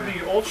scene where the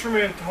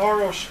Ultraman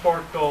Taro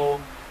Spark Doll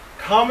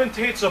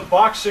commentates a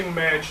boxing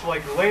match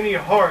like Laney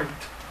Hart.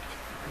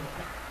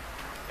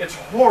 It's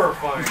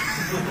horrifying.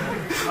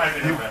 Might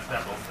be the best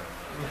episode.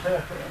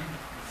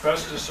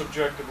 Best is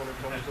subjective when it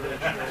comes to that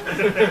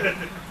show.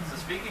 So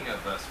speaking of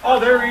Oh,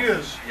 there he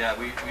is. Yeah,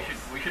 we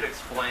should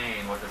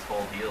explain what this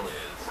whole deal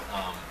is.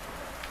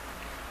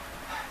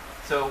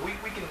 So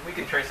we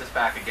can trace this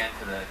back again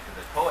to the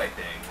Toei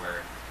thing,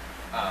 where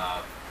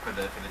for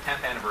the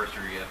 10th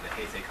anniversary of the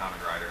Heisei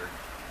Kamen Rider,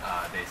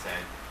 they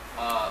said,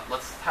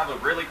 let's have a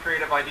really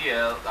creative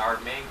idea. Our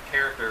main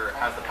character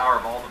has the power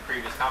of all the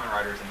previous Kamen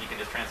Riders, and he can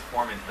just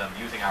transform into them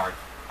using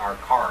our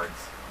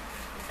cards.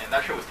 And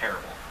that show was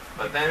terrible.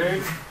 But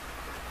then,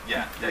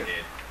 yeah,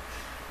 decade.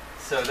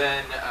 So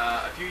then,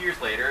 a few years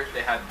later,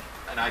 they had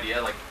an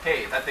idea like,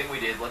 hey, that thing we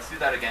did, let's do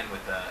that again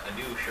with a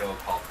new show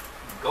called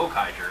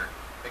Gokaiger,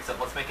 except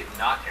let's make it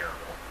not terrible.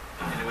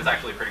 And it was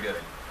actually pretty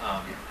good.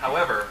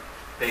 However,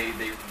 they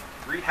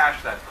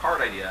rehashed that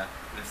card idea,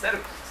 and instead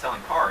of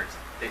selling cards,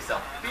 they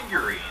sell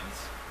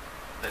figurines.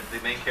 That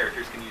the main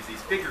characters can use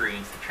these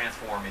figurines to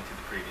transform into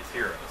the previous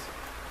heroes.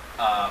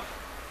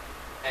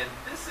 And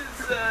this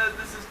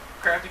is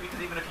crafty because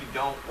even if you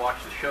don't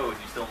watch the shows,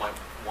 you still might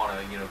want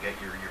to get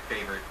your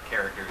favorite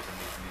characters in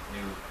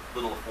these new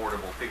little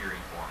affordable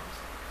figurine forms.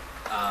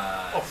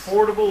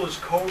 Affordable is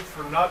code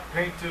for not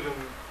painted and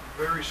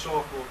very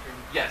soft looking.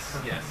 Yes.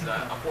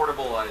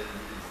 Affordable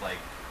is like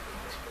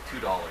 $2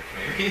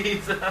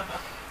 maybe.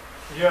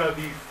 Yeah,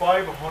 the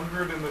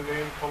 500 in the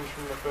name comes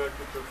from the fact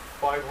that they're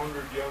 500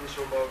 yen,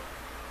 so about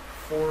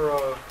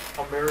 4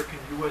 American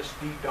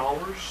USD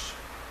dollars.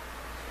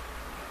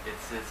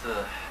 It's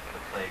a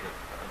plague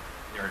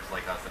of nerds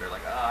like us that are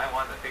like, oh, I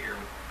want a figure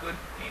with good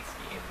paint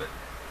scheme, but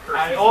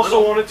I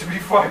also want it to be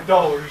 $5.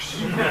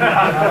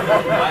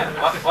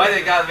 why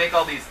they gotta make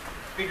all these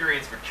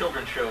figurines for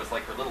children's shows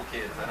like for little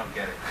kids? I don't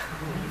get it.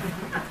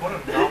 What a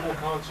novel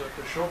concept.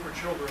 A show for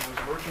children is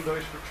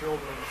merchandise for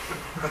children.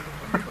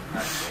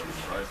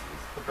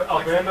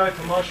 A Bandai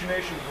Tamashii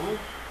Nation who?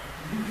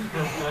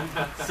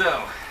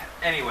 So,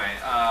 anyway,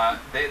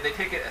 they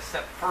take it a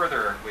step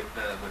further with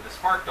the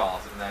Spark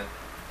dolls in that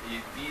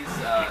these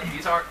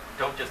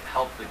don't just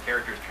help the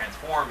characters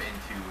transform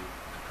into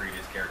the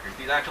previous characters.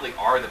 These actually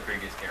are the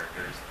previous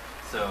characters.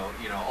 So,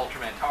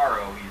 Ultraman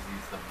Taro,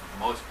 he's the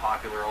most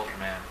popular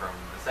Ultraman from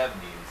the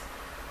 70s.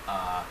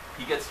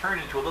 He gets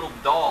turned into a little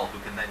doll who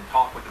can then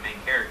talk with the main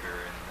character,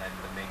 and then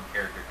the main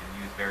character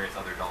can use various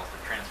other dolls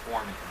to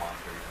transform into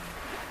monsters,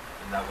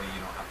 and that way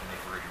you don't have to make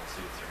original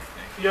suits or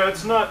anything. Yeah,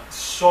 it's not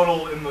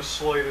subtle in the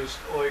slightest.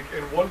 Like,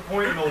 at one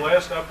point in the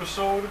last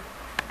episode,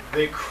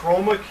 they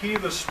chroma key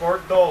the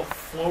Spark doll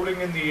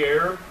floating in the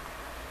air,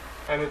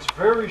 and it's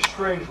very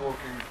strange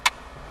looking.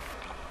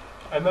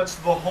 And that's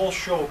the whole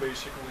show,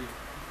 basically.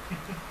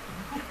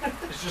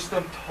 It's just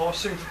them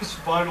tossing this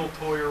vinyl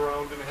toy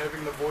around and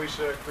having the voice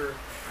actor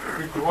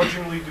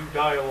begrudgingly do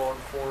dialogue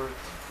for it.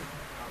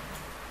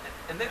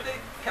 And then they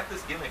kept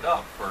this gimmick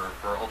up for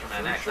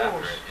Ultraman X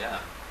after it, yeah.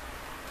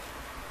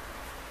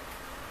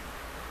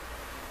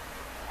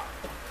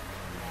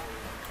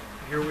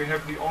 Here we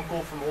have the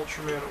uncle from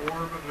Ultraman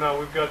Orb. Now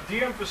we've got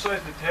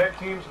de-emphasized attack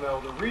teams. Now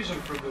the reason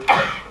for this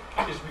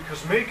is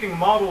because making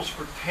models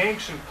for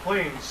tanks and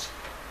planes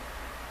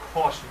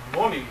cost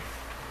money.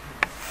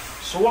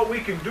 So what we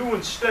can do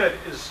instead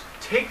is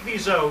take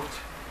these out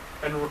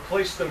and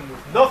replace them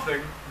with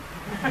nothing,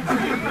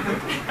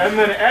 and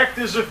then act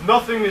as if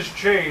nothing has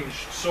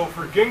changed. So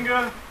for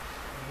Ginga,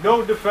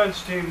 no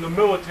defense team, the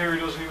military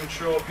doesn't even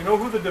show up. You know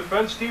who the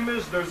defense team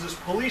is? There's this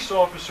police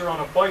officer on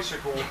a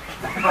bicycle.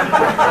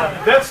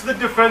 That's the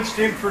defense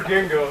team for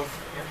Ginga.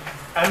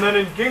 And then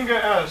in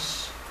Ginga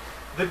S,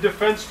 the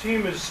defense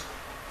team is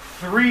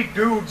 3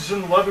 dudes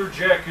in leather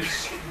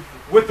jackets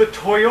with a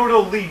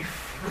Toyota Leaf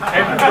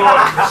and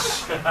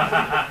guns.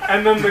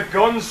 And then the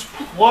guns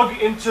plug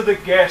into the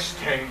gas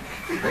tank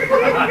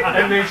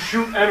and they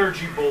shoot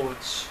energy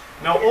bullets.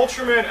 Now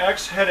Ultraman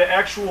X had an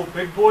actual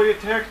big boy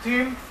attack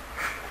team,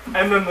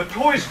 and then the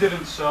toys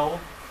didn't sell,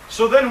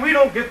 so then we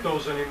don't get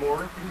those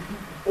anymore.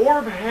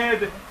 Orb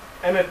had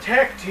an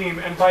attack team,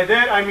 and by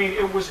that I mean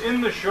it was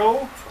in the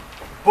show,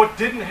 but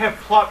didn't have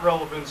plot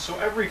relevance. So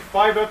every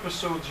 5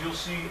 episodes you'll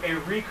see a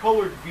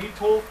recolored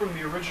VTOL from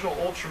the original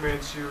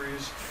Ultraman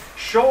series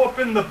show up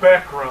in the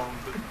background,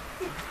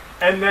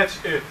 and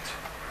that's it.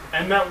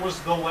 And that was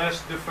the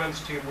last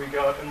defense team we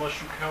got, unless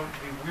you count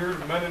the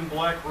weird Men in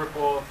Black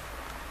ripoff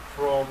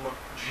from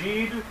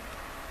Jeed,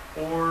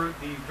 or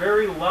the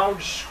very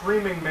loud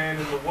screaming man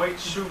in the white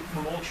suit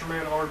from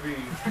Ultraman RB,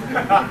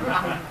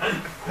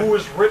 who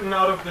was written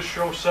out of the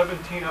show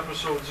 17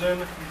 episodes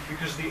in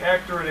because the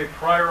actor had a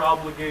prior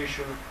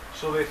obligation.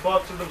 So they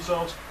thought to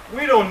themselves,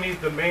 we don't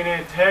need the main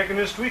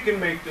antagonist, we can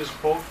make this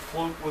boat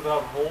float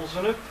without holes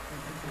in it.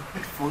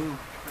 It flew.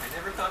 I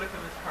never thought of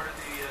him as part of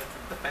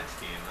the defense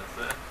team.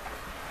 That's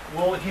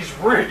Well, he's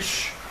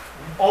rich.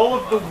 All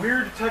of the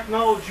weird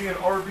technology in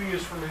RB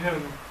is from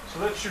him. So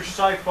that's your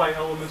sci-fi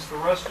elements. The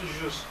rest is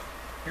just,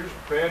 here's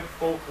bad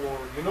folklore.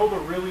 You know the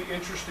really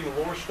interesting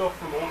lore stuff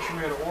from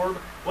Ultraman Orb?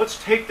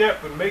 Let's take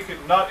that but make it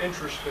not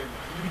interesting.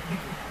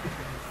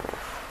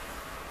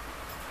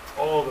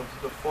 Oh,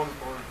 the fun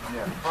part.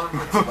 Yeah.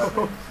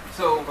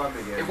 So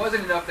it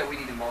wasn't enough that we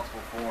needed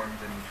multiple forms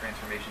and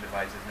transformation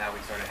devices. Now we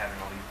started having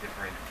all these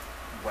different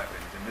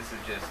weapons, and this is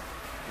just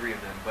 3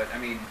 of them. But I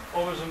mean,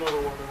 oh, there's another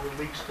one that were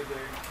leaks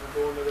today. We'll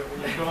go into that when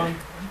you're done.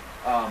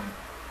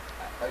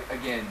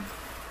 Again,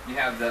 you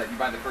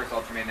buy the first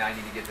Ultraman, now you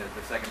need to get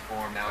the second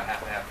form. Now it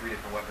has to have 3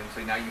 different weapons.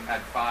 So now you've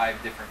had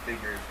 5 different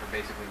figures for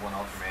basically one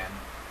Ultraman.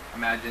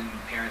 Imagine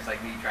parents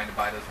like me trying to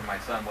buy those for my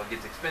son. Well, it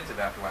gets expensive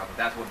after a while, but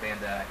that's what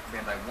Bandai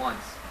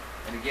wants.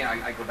 And again,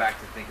 I go back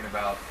to thinking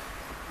about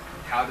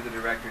how do the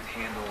directors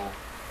handle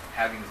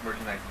having this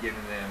merchandise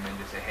given them and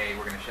just say, hey,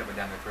 we're going to shove it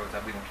down their throats.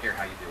 We don't care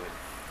how you do it.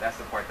 That's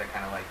the part that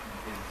kind of like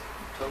is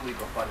totally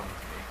befuddling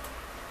to me.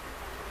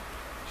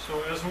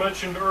 So as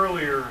mentioned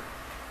earlier,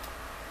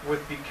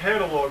 with the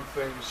catalog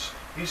things.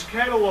 These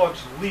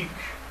catalogs leak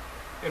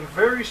in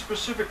very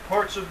specific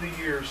parts of the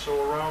year.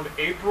 So around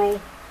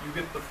April, you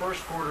get the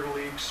first quarter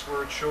leaks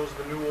where it shows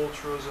the new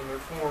Ultras and their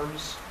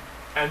forms.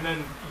 And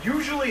then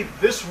usually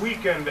this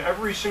weekend,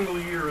 every single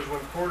year, is when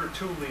quarter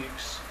 2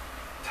 leaks.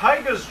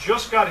 Taiga's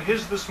just got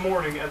his this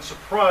morning, and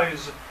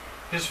surprise,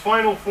 his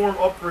final form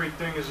upgrade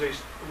thing is a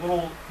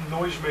little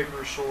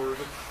noisemaker sword.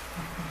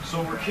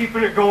 So we're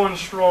keeping it going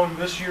strong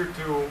this year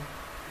too.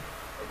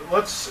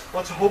 Let's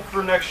hope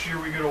for next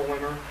year we get a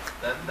winner.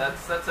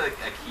 That's a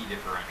key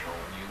differential.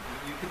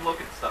 You can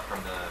look at stuff from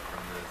the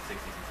 60s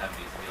and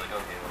 70s and be like,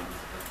 okay, well,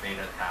 this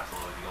Beta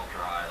Castle or the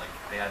Ultra Eye, like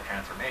they had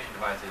transformation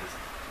devices.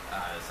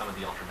 Some of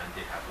the Ultramen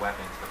did have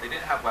weapons, but they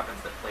didn't have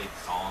weapons that played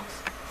songs.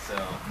 So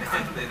they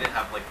didn't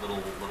have like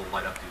little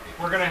light up doohickeys.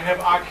 We're gonna have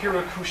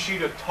Akira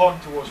Kushida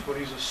talk to us, but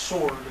he's a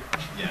sword.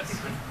 Yes.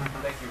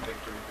 Thank you,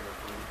 Victory, for your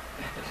food.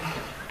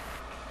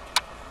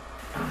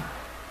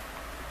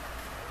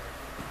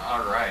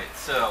 All right,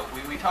 so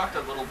we talked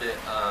a little bit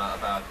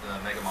about the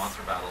Mega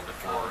Monster Battle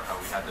before, how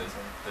we had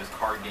those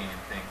card game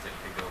things that you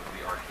could go to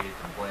the arcade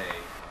to play.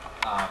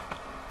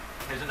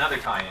 There's another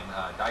tie-in,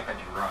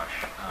 Daikaiju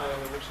Rush.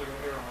 It looks like an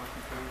air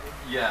hockey thing.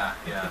 Yeah,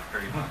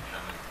 pretty much. I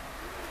mean,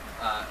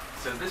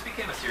 so this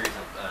became a series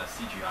of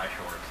CGI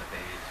shorts that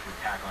they would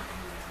tack onto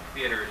movies in the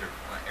theaters or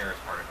air as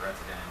part of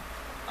Retsuden.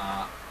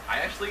 I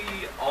actually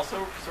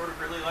also sort of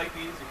really like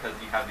these because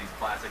you have these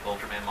classic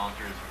Ultraman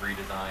monsters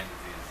redesigned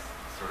as these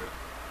sort of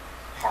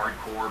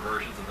hardcore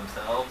versions of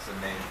themselves, and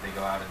they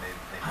go out and they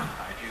hunt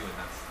kaiju, and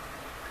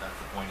that's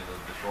the point of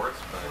the shorts.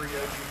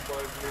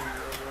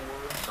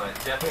 But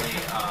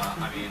definitely,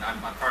 I mean, I'm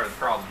part of the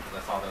problem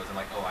because I saw those and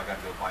like, oh, I got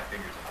to go buy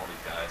figures of all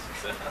these guys.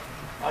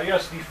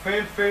 Yes, the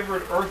fan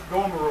favorite Earth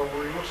Gomera,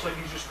 where he looks like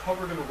he's just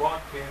covered in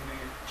rock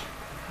candy,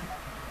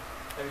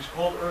 and he's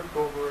called Earth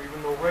Gomera,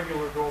 even though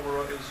regular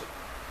Gomera is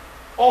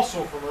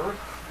also from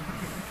Earth.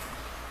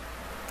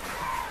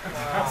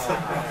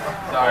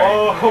 Sorry.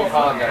 Oh,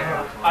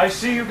 Apologize. I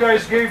see you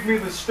guys gave me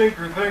the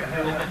stinker, thank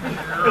you.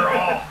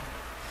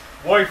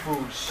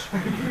 Waifus.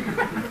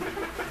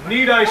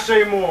 Need I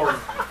say more?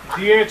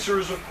 The answer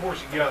is, of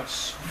course,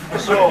 yes.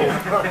 So,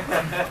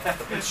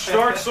 it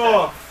starts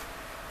off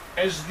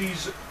as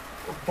these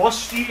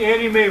busty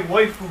anime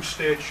waifu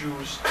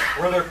statues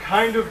where they're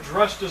kind of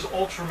dressed as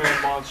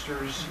Ultraman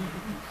monsters,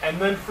 and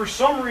then for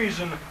some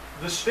reason,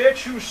 the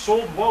statues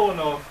sold well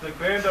enough that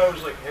Bandai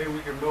was like, hey,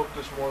 we can milk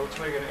this more, let's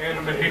make an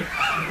anime.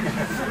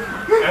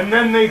 And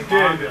then they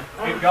did.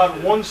 It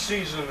got 1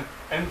 season,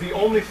 and the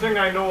only thing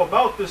I know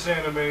about this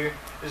anime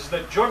is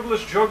that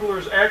Juggless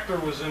Juggler's actor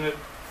was in it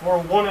for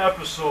 1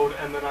 episode,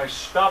 and then I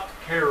stopped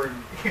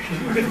caring.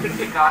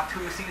 It got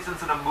 2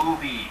 seasons in a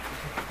movie.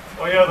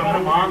 Oh yeah,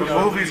 the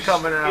movie's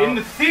coming out. in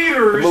the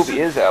theaters. The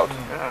movie is out.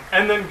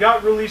 And then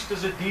got released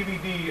as a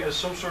DVD as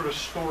some sort of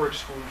store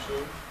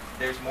exclusive.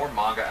 There's more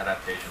manga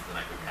adaptations than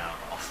I could count,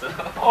 also.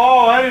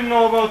 Oh, I didn't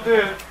know about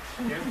that.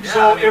 Yeah,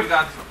 So I mean, if we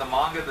got the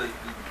manga, the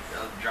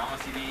drama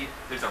CD.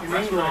 There's a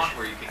restaurant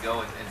where you can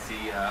go and see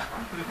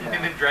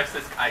him and dress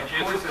as kaiju.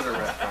 Of course there's a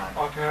restaurant.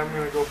 okay, I'm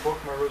gonna go book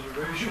my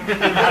reservation.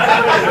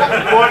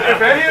 But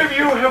if any of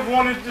you have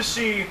wanted to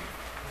see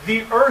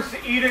the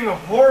earth-eating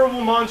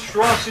horrible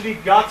monstrosity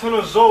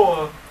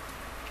Gatanazoa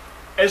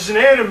as an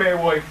anime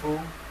waifu,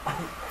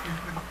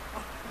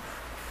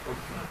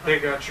 they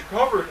got you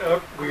covered.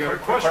 We got a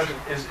question.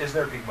 Is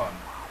there Big Bun?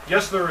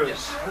 Yes, there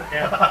is.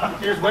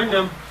 Here's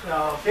Wyndham.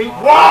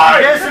 Why?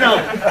 Yes, no.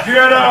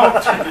 Get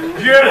out!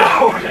 Get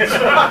out!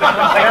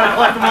 I gotta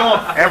collect them all.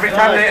 Every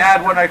time they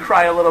add one, I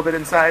cry a little bit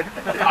inside.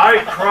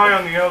 I cry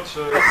on the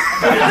outside.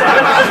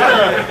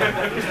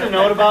 Just a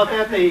note about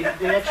that, they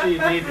actually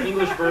made the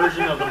English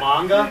version of the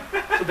manga.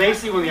 So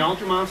basically when the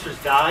Ultra Monsters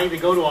die, they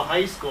go to a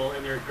high school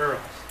and they're girls.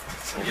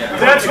 Yeah.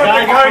 That's what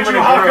the Kaiju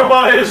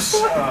Hakama is.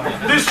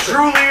 This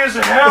truly is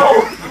hell.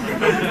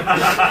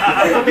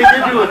 But they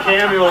did do a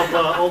cameo of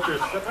Ultra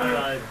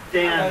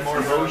Dan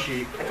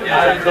Moriboshi.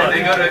 Yeah,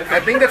 they go to. I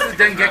think that's the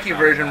Dengeki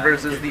version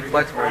versus the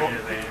Flex version.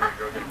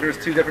 There's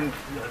 2 different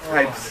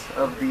types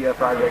of the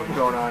project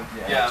going on.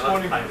 Yeah,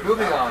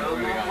 Moving on.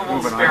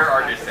 spare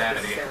artist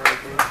sanity.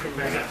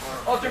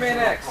 Ultraman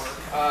X,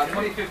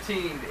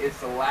 2015. It's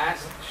the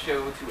last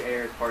show to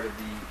air as part of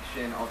the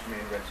Shin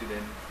Ultraman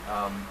Retsuden.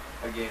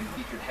 Again,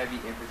 featured heavy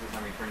emphasis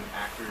on returning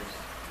actors.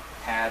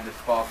 Had the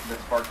Spark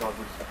Dogs,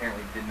 which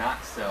apparently did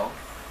not sell,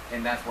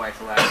 and that's why it's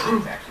the last show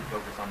to actually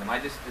focus on them. I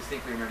just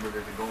distinctly remember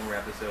there's a Gomer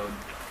episode,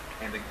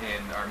 and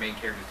our main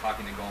character's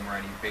talking to Gomer,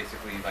 and he's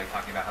basically like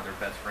talking about how they're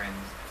best friends,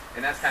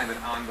 and that's kind of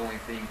an ongoing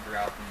theme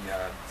throughout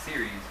the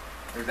series.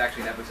 There's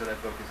actually an episode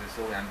that focuses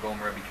solely on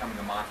Gomer becoming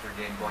a monster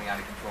again, going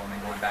out of control, and then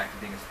going back to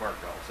being a Spark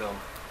Dog. So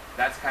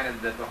that's kind of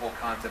the whole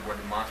concept where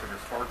the monsters are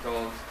Spark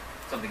Dogs.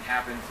 Something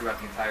happens throughout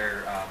the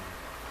entire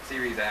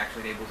series that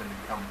actually enables them to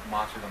become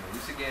monsters on the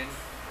loose again.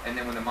 And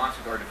then when the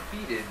monsters are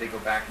defeated, they go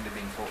back into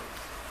being toys.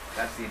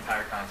 That's the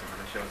entire concept of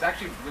the show. It's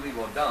actually really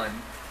well done.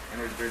 and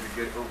there's a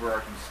good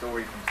overarching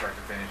story from start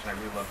to finish, and I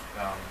really love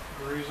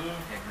Griza.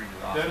 yeah,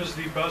 Griza's awesome. That is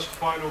the best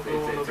final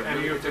villain of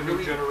any of the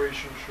new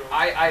generation shows.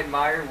 I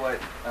admire what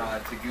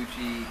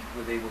Taguchi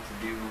was able to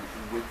do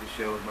with the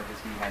show as much as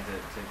he had to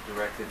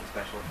direct it, the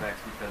special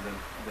effects, because of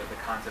the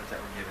concepts that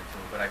were given to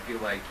him. But I feel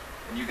like,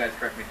 and you guys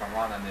correct me if I'm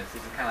wrong on this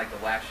is kind of like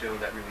the last show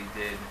that really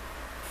did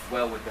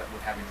well with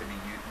having to be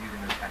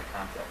using those kind of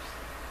concepts.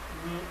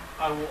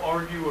 I will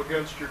argue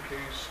against your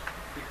case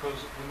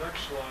because the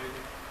next slide,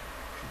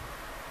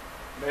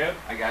 Matt.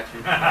 I got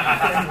you.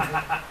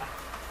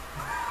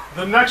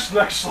 The next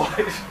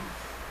slide,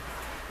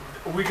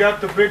 we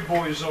got the big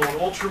boy zone,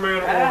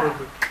 Ultraman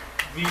Orb,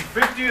 the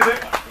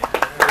 50th.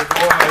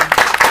 Go ahead.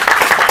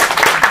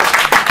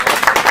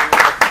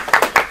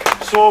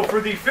 So for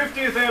the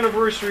 50th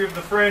anniversary of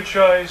the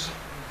franchise,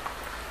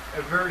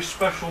 a very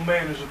special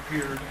man has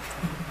appeared,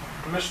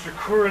 Mr.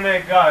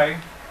 Kurane Guy,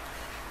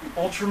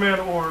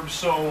 Ultraman Orb.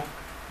 So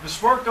the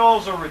Spark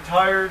Dolls are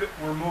retired.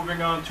 We're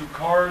moving on to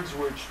cards,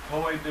 which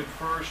Toei did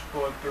first,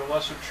 but they're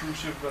less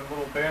obtrusive than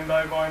little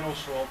Bandai vinyl,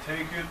 so I'll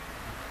take it.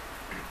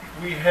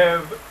 We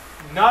have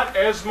not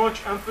as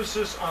much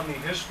emphasis on the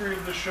history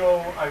of the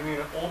show. I mean,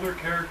 older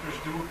characters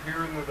do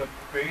appear and they're the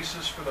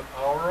basis for the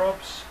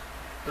power-ups,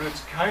 but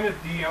it's kind of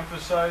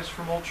de-emphasized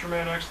from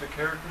Ultraman X. The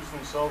characters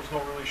themselves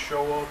don't really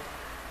show up.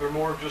 They're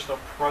more of just a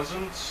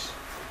presence.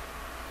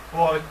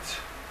 But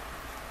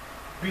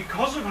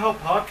because of how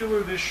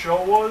popular this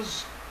show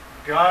was,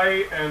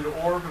 Guy and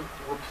Orb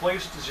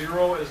replaced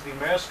Zero as the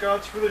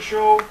mascots for the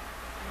show,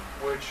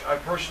 which I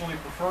personally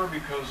prefer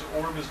because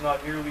Orb is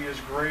not nearly as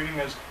grating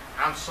as,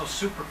 I'm so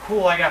super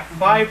cool, I got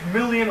 5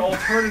 million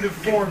alternative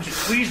forms,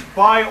 please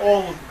buy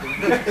all of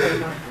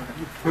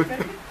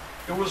them.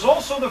 It was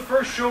also the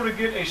first show to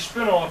get a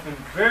spin-off in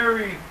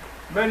very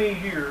many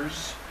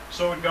years,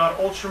 so it got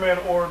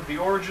Ultraman Orb, the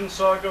Origin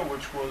Saga,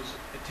 which was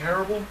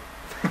terrible.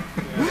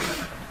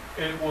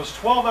 It was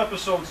 12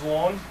 episodes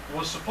long,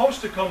 was supposed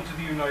to come to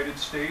the United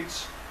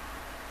States,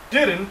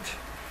 didn't,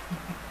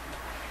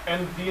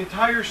 and the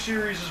entire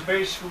series is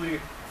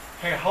basically,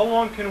 hey, how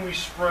long can we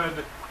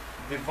spread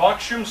the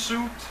Vaksham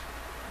suit,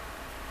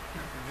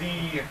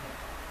 the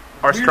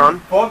Arstron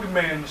weird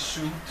Bugman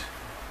suit,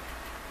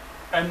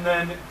 and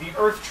then the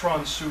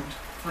Earthtron suit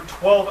for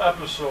 12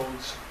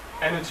 episodes,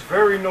 and it's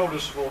very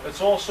noticeable.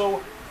 It's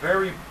also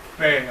very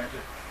bad.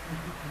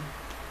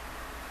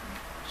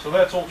 So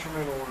that's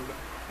Ultraman Orb.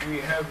 We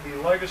have the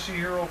Legacy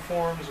Hero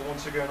forms.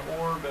 Once again,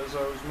 Orb, as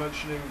I was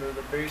mentioning, they're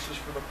the basis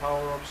for the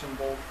power-ups in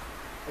both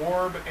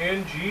Orb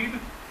and Jeed.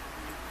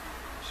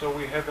 So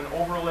we have an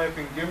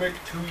overlapping gimmick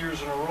 2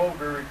 years in a row.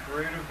 Very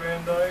creative,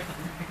 Bandai.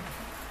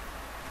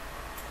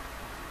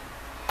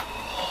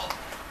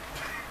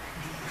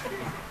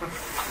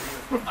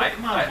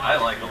 I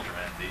like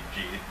Ultraman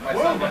G.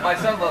 My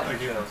son loves the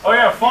show. Oh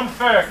yeah, fun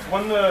fact.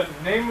 When the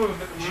name of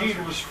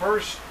Jeed was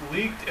first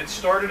leaked, it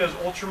started as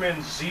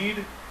Ultraman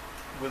Zeed,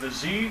 with a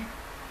Z,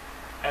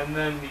 and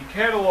then the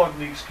catalog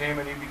leaks came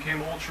and he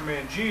became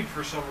Ultraman Jeed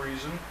for some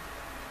reason.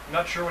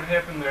 Not sure what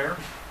happened there.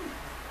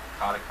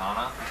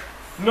 Katakana?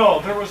 No,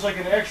 there was like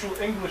an actual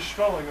English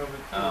spelling of it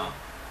too. Oh.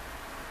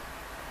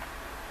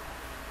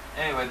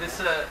 Anyway, I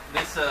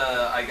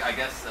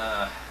guess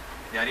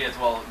the idea is,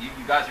 well, you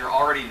guys are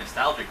already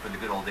nostalgic for the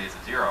good old days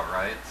of Zero,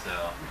 right?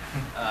 So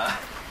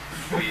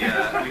we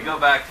go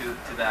back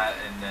to that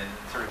and then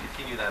sort of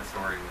continue that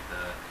story with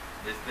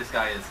this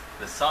guy is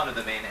the son of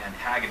the main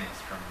antagonist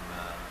from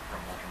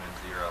Ultraman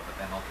Zero, but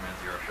then Ultraman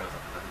Zero shows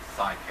up as a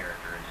side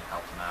character and it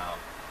helps him out.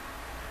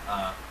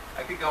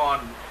 I could go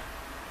on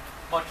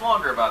much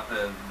longer about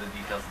the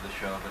details of the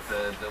show, but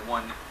the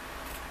one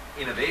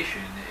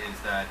innovation is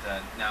that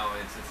now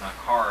it's not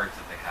cards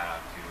that they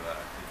have to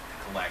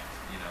collect.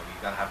 You know,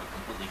 you've got to have a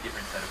completely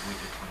different set of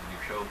widgets when the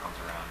new show comes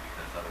around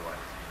because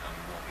otherwise,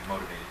 you won't be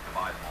motivated to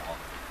buy them all.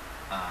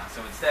 So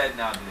instead,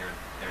 now there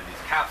are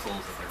these capsules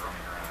that they're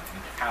roaming around.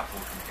 Each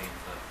capsule contains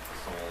the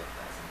soul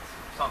essence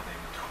or something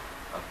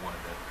of one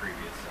of the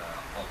previous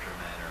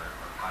Ultramen or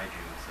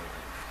Kaiju, so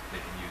that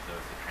they can use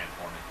those to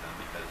transform into them.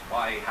 Because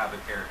why have a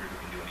character who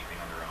can do anything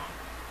on their own?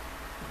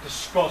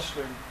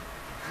 Disgusting.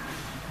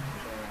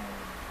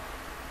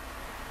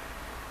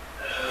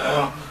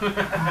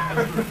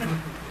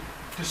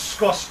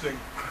 Disgusting.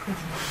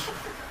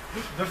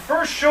 The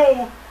first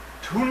show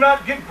to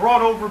not get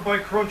brought over by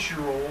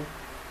Crunchyroll,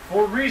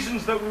 for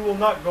reasons that we will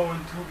not go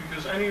into,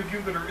 because any of you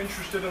that are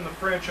interested in the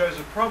franchise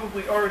have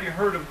probably already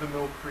heard of the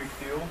Mill Creek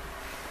deal.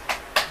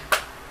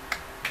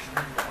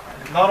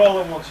 Not all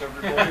at once,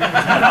 everybody.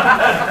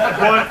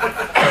 But,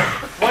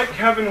 like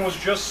Kevin was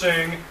just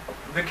saying,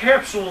 the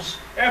capsules,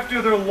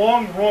 after their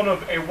long run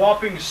of a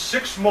whopping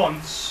 6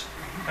 months,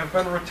 have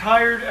been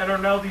retired and are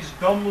now these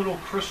dumb little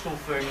crystal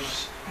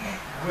things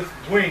with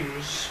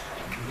wings.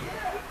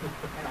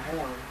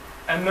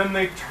 And then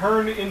they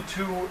turn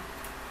into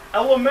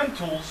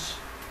elementals,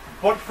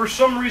 but for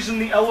some reason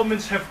the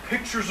elements have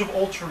pictures of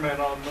Ultraman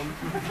on them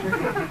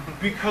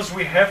because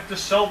we have to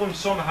sell them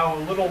somehow.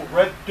 A little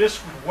red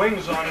disc with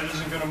wings on it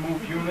isn't going to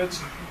move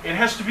units. It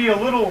has to be a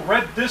little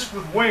red disc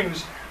with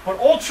wings but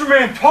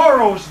Ultraman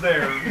Taro's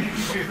there.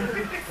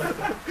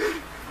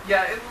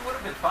 Yeah, it would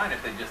have been fine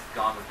if they'd just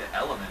gone with the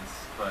elements,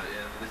 but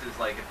this is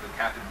like if the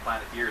Captain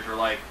Planeteers were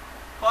like,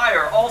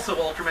 fire, also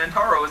Ultraman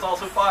Taro is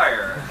also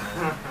fire.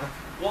 And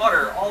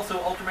water, also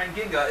Ultraman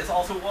Ginga is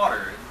also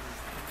water.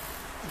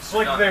 It's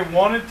like they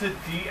wanted to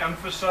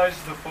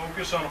de-emphasize the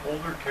focus on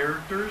older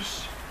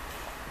characters,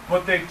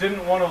 but they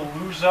didn't want to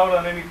lose out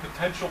on any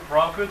potential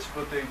profits,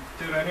 but they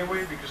did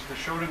anyway because the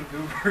show didn't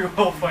do very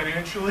well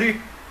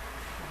financially.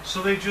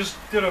 So they just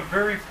did a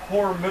very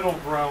poor middle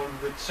ground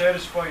that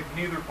satisfied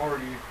neither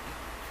party.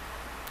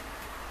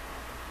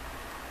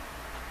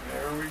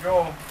 There we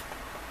go.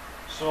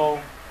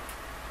 So,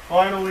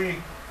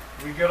 finally,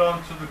 we get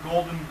on to the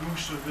golden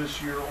goose of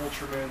this year,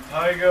 Ultraman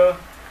Taiga.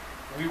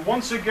 We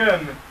once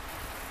again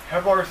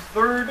have our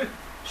third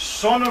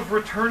son of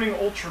returning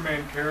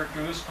Ultraman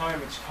character. This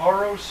time it's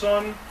Taro's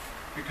son,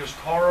 because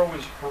Taro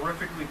is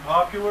horrifically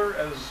popular,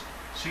 as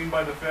seen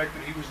by the fact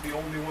that he was the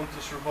only one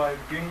to survive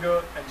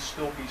Ginga and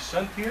still be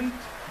sentient.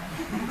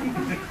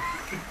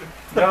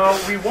 Now,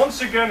 we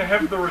once again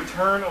have the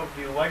return of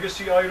the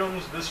legacy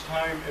items. This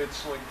time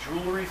it's like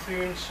jewelry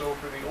themed, so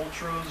for the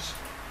Ultras,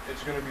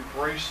 it's going to be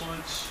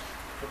bracelets.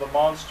 For the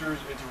monsters,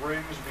 it's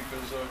rings,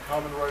 because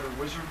Kamen Rider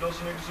Wizard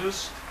doesn't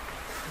exist.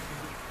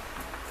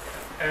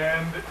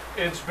 And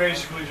it's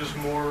basically just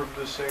more of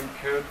the same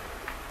kit.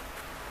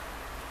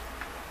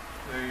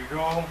 There you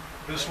go.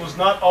 This was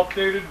not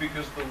updated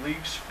because the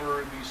leaks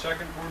for the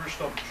second quarter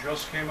stuff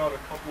just came out a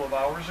couple of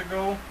hours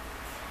ago.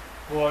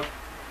 But,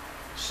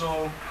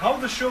 so, how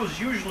the shows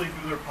usually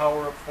do their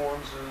power-up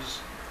forms is,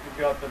 you've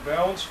got the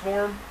balance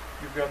form,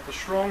 you've got the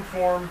strong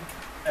form,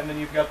 and then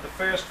you've got the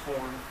fast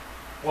form.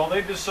 Well,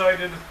 they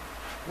decided,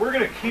 we're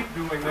going to keep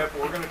doing that,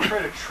 but we're going to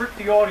try to trick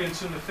the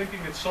audience into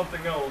thinking it's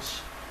something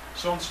else.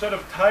 So instead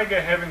of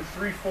Taiga having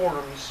 3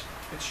 forms,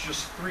 it's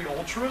just 3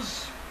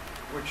 Ultras,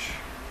 which,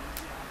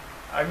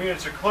 I mean,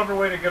 it's a clever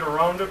way to get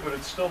around it, but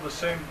it's still the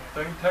same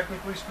thing,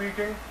 technically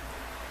speaking.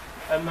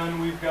 And then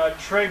we've got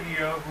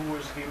Tregia, who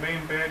was the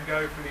main bad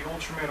guy for the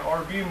Ultraman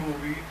RB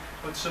movie,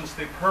 but since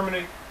they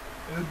permanently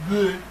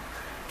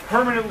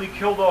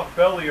killed off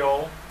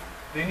Belial,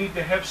 they need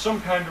to have some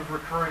kind of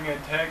recurring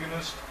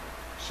antagonist,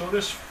 so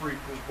this freak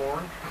was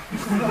born.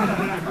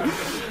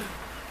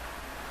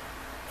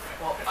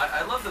 Well,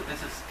 I love that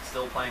this is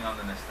still playing on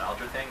the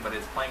nostalgia thing, but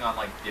it's playing on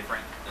like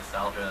different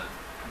nostalgia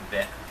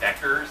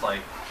vectors.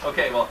 Like,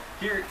 okay, well,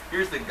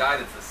 here's the guy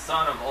that's the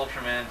son of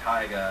Ultraman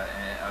Taiga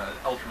and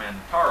Ultraman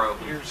Taro.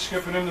 You're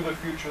skipping into the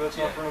future. That's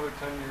not for another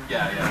 10 years.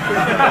 Yeah.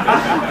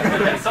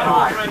 And son of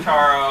Ultraman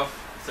Taro.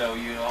 So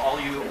all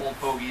you old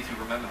fogies who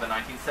remember the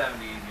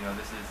 1970s,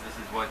 this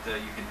is what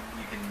you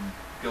can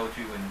go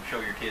to and show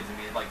your kids and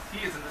be like,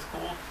 see, isn't this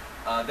cool?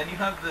 Then you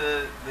have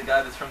the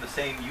guy that's from the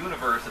same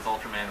universe as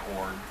Ultraman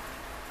Orb.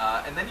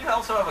 And then you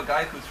also have a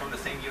guy who's from the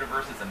same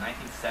universe as the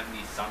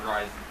 1970s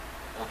Sunrise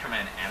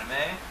Ultraman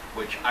anime,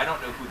 which I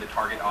don't know who the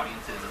target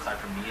audience is aside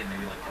from me and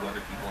maybe like 2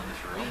 other people in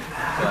this room.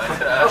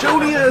 But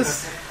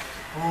Jodius!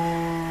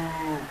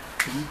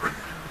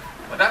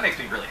 But that makes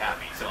me really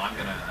happy, so I'm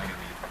gonna be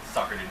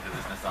suckered into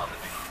this nostalgia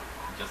thing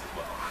just as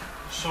well.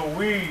 So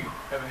we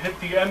have hit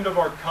the end of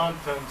our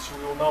content, so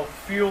we will now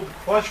field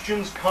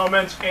questions,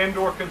 comments,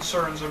 and/or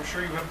concerns. I'm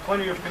sure you have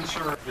plenty of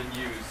concerns. It's been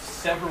used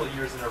several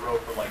years in a row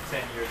for like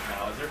 10 years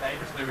now. Is there any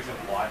particular reason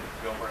why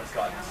Gomora has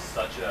gotten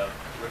such a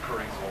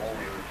recurring role?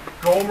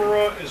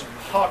 Gomora is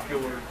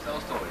popular.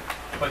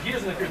 But he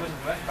doesn't appear as much as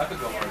Mecha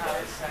Gomora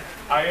does.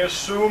 I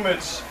assume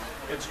it's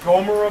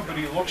Gomora, but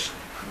he looks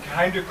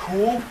kind of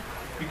cool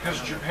because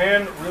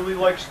Japan really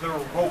likes their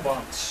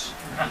robots.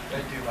 They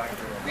do like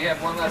their robots. We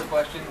have one last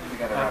question. We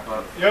gotta wrap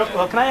up. Yep.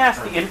 Well, can I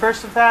ask the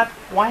inverse of that?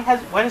 Why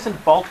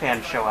doesn't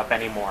Baltan show up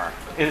anymore?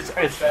 Is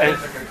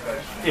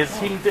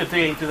he? Do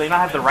they not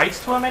have the rights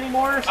to him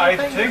anymore or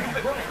something?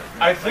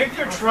 I think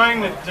they're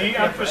trying to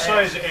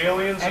de-emphasize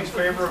aliens in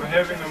favor of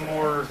having a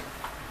more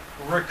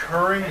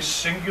recurring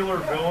singular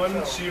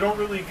villain. So you don't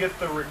really get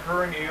the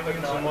recurring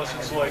aliens unless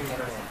it's like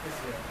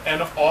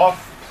an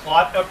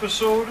off-plot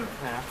episode.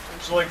 Yeah.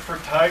 So like for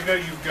Taiga,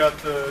 you've got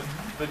the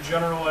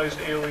generalized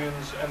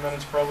aliens, and then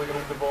it's probably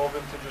going to devolve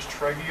into just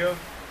Tregia.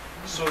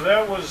 So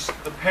that was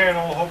the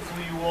panel.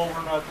 Hopefully you all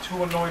were not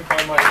too annoyed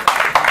by my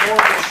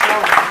horrible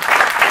shouting.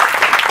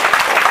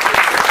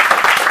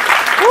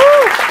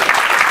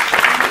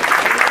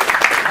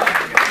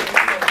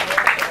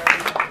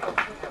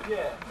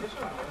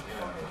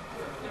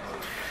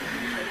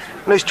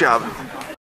 Nice job.